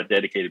now we have a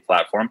dedicated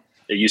platform.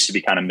 It used to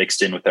be kind of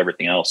mixed in with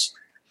everything else.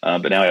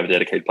 But now we have a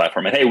dedicated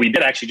platform. And hey, we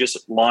did actually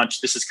just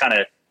launch,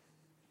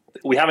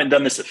 we haven't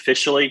done this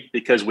officially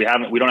because we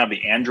don't have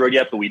the Android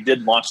yet, but we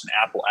did launch an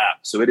Apple app.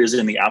 So it is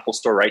in the Apple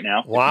store right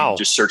now. Wow. If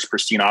you just search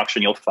Pristine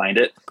Auction, you'll find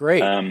it.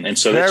 Great. And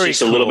so it's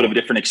just a little bit of a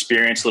different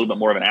experience, a little bit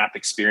more of an app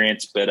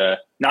experience, but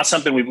not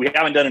something we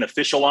haven't done an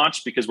official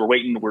launch because we're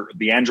waiting.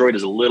 The Android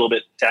is a little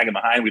bit tagging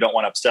behind. We don't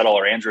want to upset all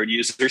our Android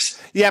users.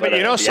 Yeah,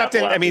 but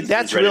something, I mean,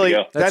 that's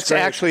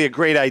actually a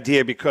great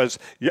idea because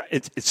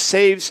it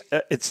saves,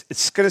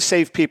 it's going to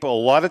save people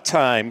a lot of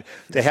time.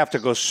 They have to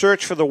go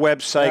search for the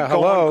website,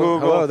 go on Google.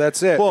 Hello,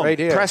 that's it. Boom, right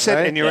here. press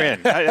it and you're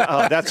in.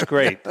 That's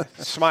great.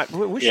 Smart.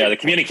 The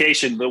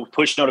communication, the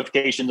push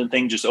notifications and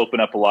things just open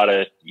up a lot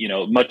of,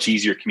 much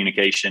easier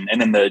communication.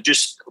 And then the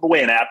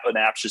way an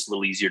app's just a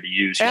little easier to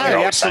use.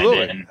 Yeah,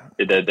 absolutely. And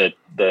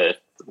the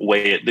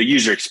way the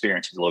user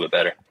experience is a little bit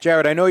better.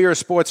 Jared, I know you're a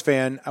sports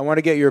fan. I want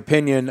to get your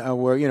opinion.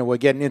 We're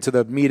getting into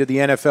the meat of the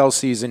NFL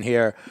season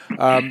here.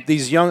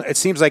 It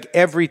seems like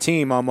every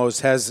team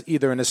almost has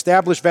either an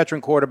established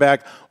veteran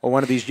quarterback or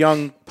one of these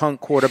young punk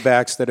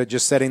quarterbacks that are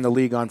just setting the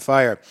league on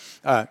fire.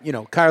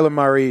 Kyler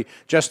Murray,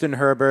 Justin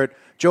Herbert,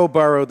 Joe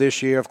Burrow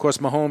this year. Of course,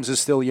 Mahomes is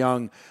still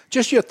young.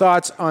 Just your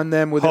thoughts on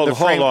them within the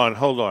frame.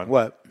 Hold on.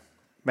 What?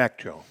 Mac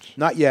Jones.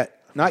 Not yet,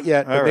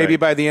 but maybe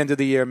by the end of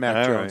the year,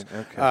 Mac Jones. Right.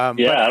 Okay.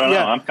 I don't know.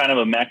 I'm kind of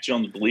a Mac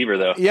Jones believer,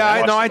 though.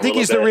 Yeah, I think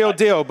he's the real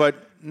deal, but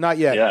not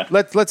yet. Yeah.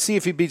 Let's see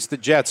if he beats the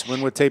Jets.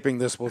 When we're taping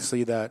this, we'll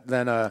see that.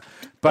 Then,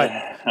 but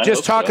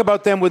just talk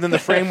about them within the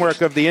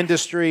framework of the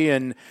industry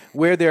and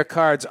where their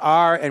cards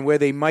are and where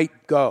they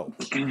might go.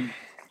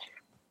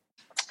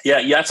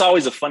 Yeah, it's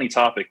always a funny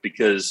topic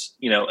because,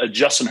 a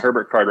Justin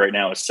Herbert card right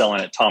now is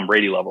selling at Tom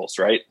Brady levels,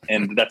 right?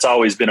 And that's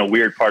always been a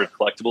weird part of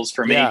collectibles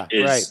for me.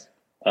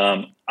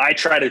 I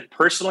try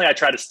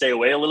to stay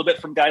away a little bit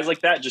from guys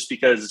like that just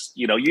because,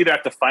 you either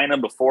have to find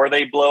them before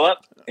they blow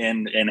up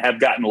and have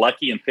gotten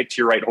lucky and picked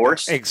your right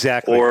horse.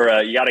 Exactly. Or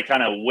you got to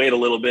kind of wait a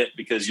little bit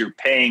because you're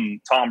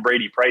paying Tom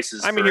Brady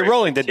prices. I mean, you're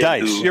rolling the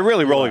dice. You're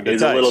really rolling the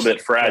dice. He's a little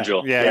bit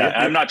fragile. Yeah.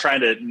 I'm not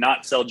trying to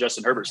not sell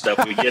Justin Herbert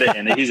stuff. We get it.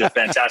 And he's a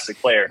fantastic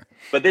player.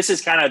 But this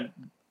is kind of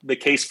the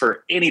case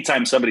for any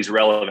time somebody's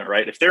relevant,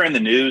 right? If they're in the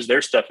news,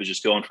 their stuff is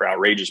just going for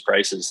outrageous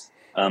prices.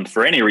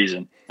 For any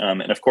reason.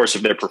 And of course,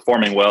 if they're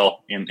performing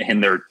well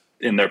in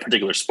their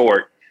particular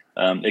sport,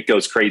 it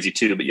goes crazy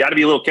too. But you got to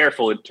be a little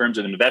careful in terms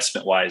of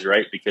investment wise,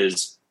 right?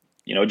 Because,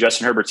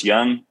 Justin Herbert's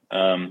young,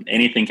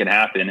 anything can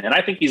happen. And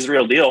I think he's the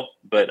real deal,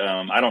 but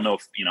I don't know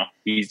if,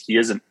 he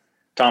isn't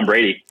Tom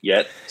Brady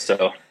yet.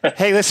 So,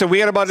 hey, listen, we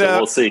got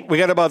we'll see. We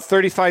got about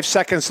 35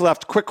 seconds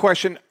left. Quick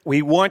question.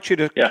 We want you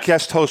to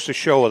guest host a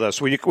show with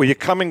us. Will you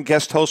come and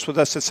guest host with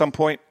us at some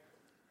point?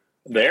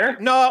 There?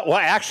 No, well,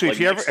 actually,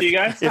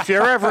 if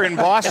you're ever in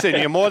Boston,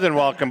 you're more than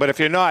welcome. But if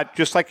you're not,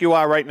 just like you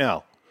are right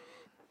now.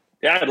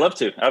 Yeah, I'd love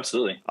to.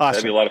 Absolutely. Awesome.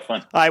 That'd be a lot of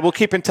fun. All right, we'll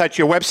keep in touch.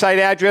 Your website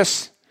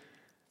address?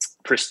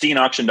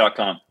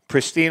 PristineAuction.com.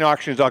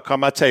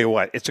 PristineAuctions.com. I'll tell you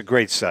what, it's a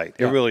great site.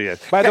 It really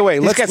is. By the way,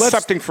 let's get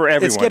something for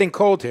everyone. It's getting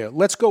cold here.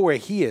 Let's go where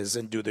he is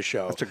and do the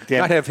show.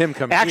 Not have him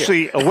come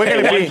Actually, here. we're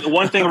going to be...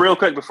 One thing real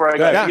quick before I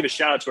go, give a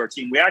shout out to our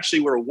team. We actually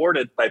were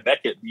awarded by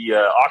Beckett the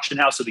Auction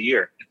House of the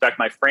Year. In fact,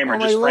 my framer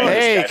just framed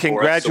this guy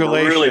congratulations. For us, so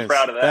we're really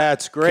proud of that.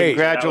 That's great.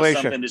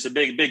 Congratulations. That was just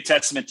a big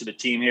testament to the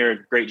team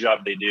here. Great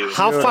job they do.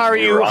 How far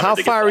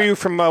are you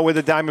from where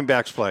the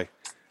Diamondbacks play?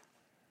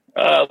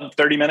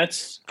 30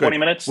 minutes, 20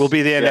 minutes. We'll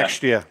be there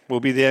next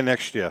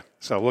year.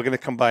 So we're going to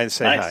come by and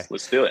say hi.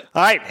 Let's do it.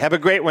 All right. Have a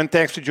great one.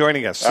 Thanks for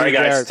joining us. All right,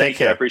 guys. Thank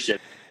you. I appreciate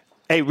it.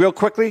 Hey, real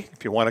quickly,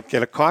 if you want to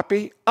get a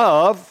copy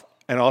of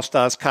an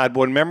All-Stars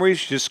Cardboard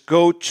Memories, just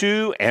go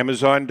to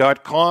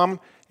Amazon.com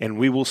and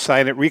we will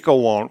sign it. Rico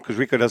won't, because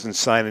Rico doesn't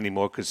sign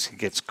anymore because he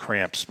gets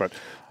cramps. But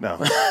no,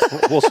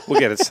 we'll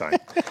get it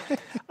signed.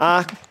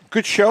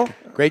 Good show.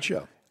 Great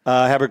show.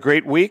 Have a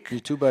great week. You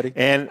too, buddy.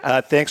 And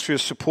thanks for your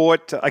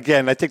support.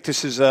 Again, I think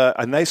this is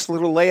a nice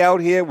little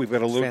layout here. We've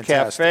got a little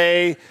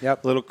cafe,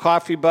 little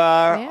coffee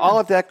bar, all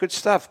of that good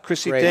stuff.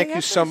 Chrissy, thank you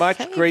so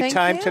much. Great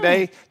time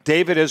today.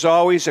 David, as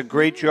always, a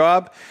great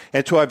job.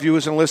 And to our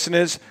viewers and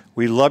listeners,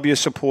 we love your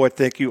support.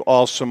 Thank you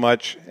all so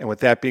much. And with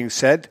that being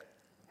said,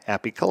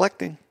 happy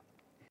collecting.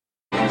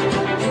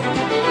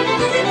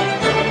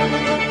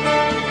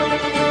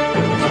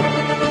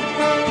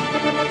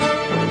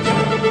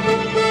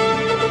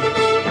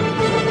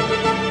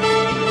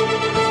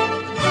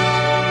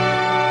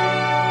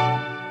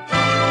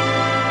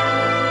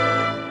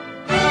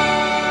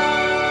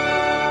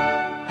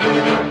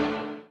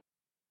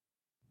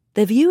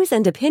 The views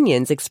and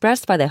opinions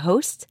expressed by the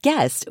hosts,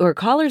 guests, or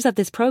callers of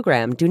this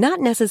program do not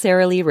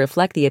necessarily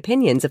reflect the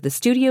opinions of the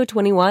Studio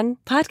 21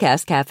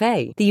 Podcast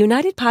Cafe, the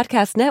United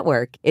Podcast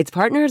Network, its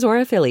partners, or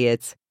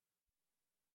affiliates.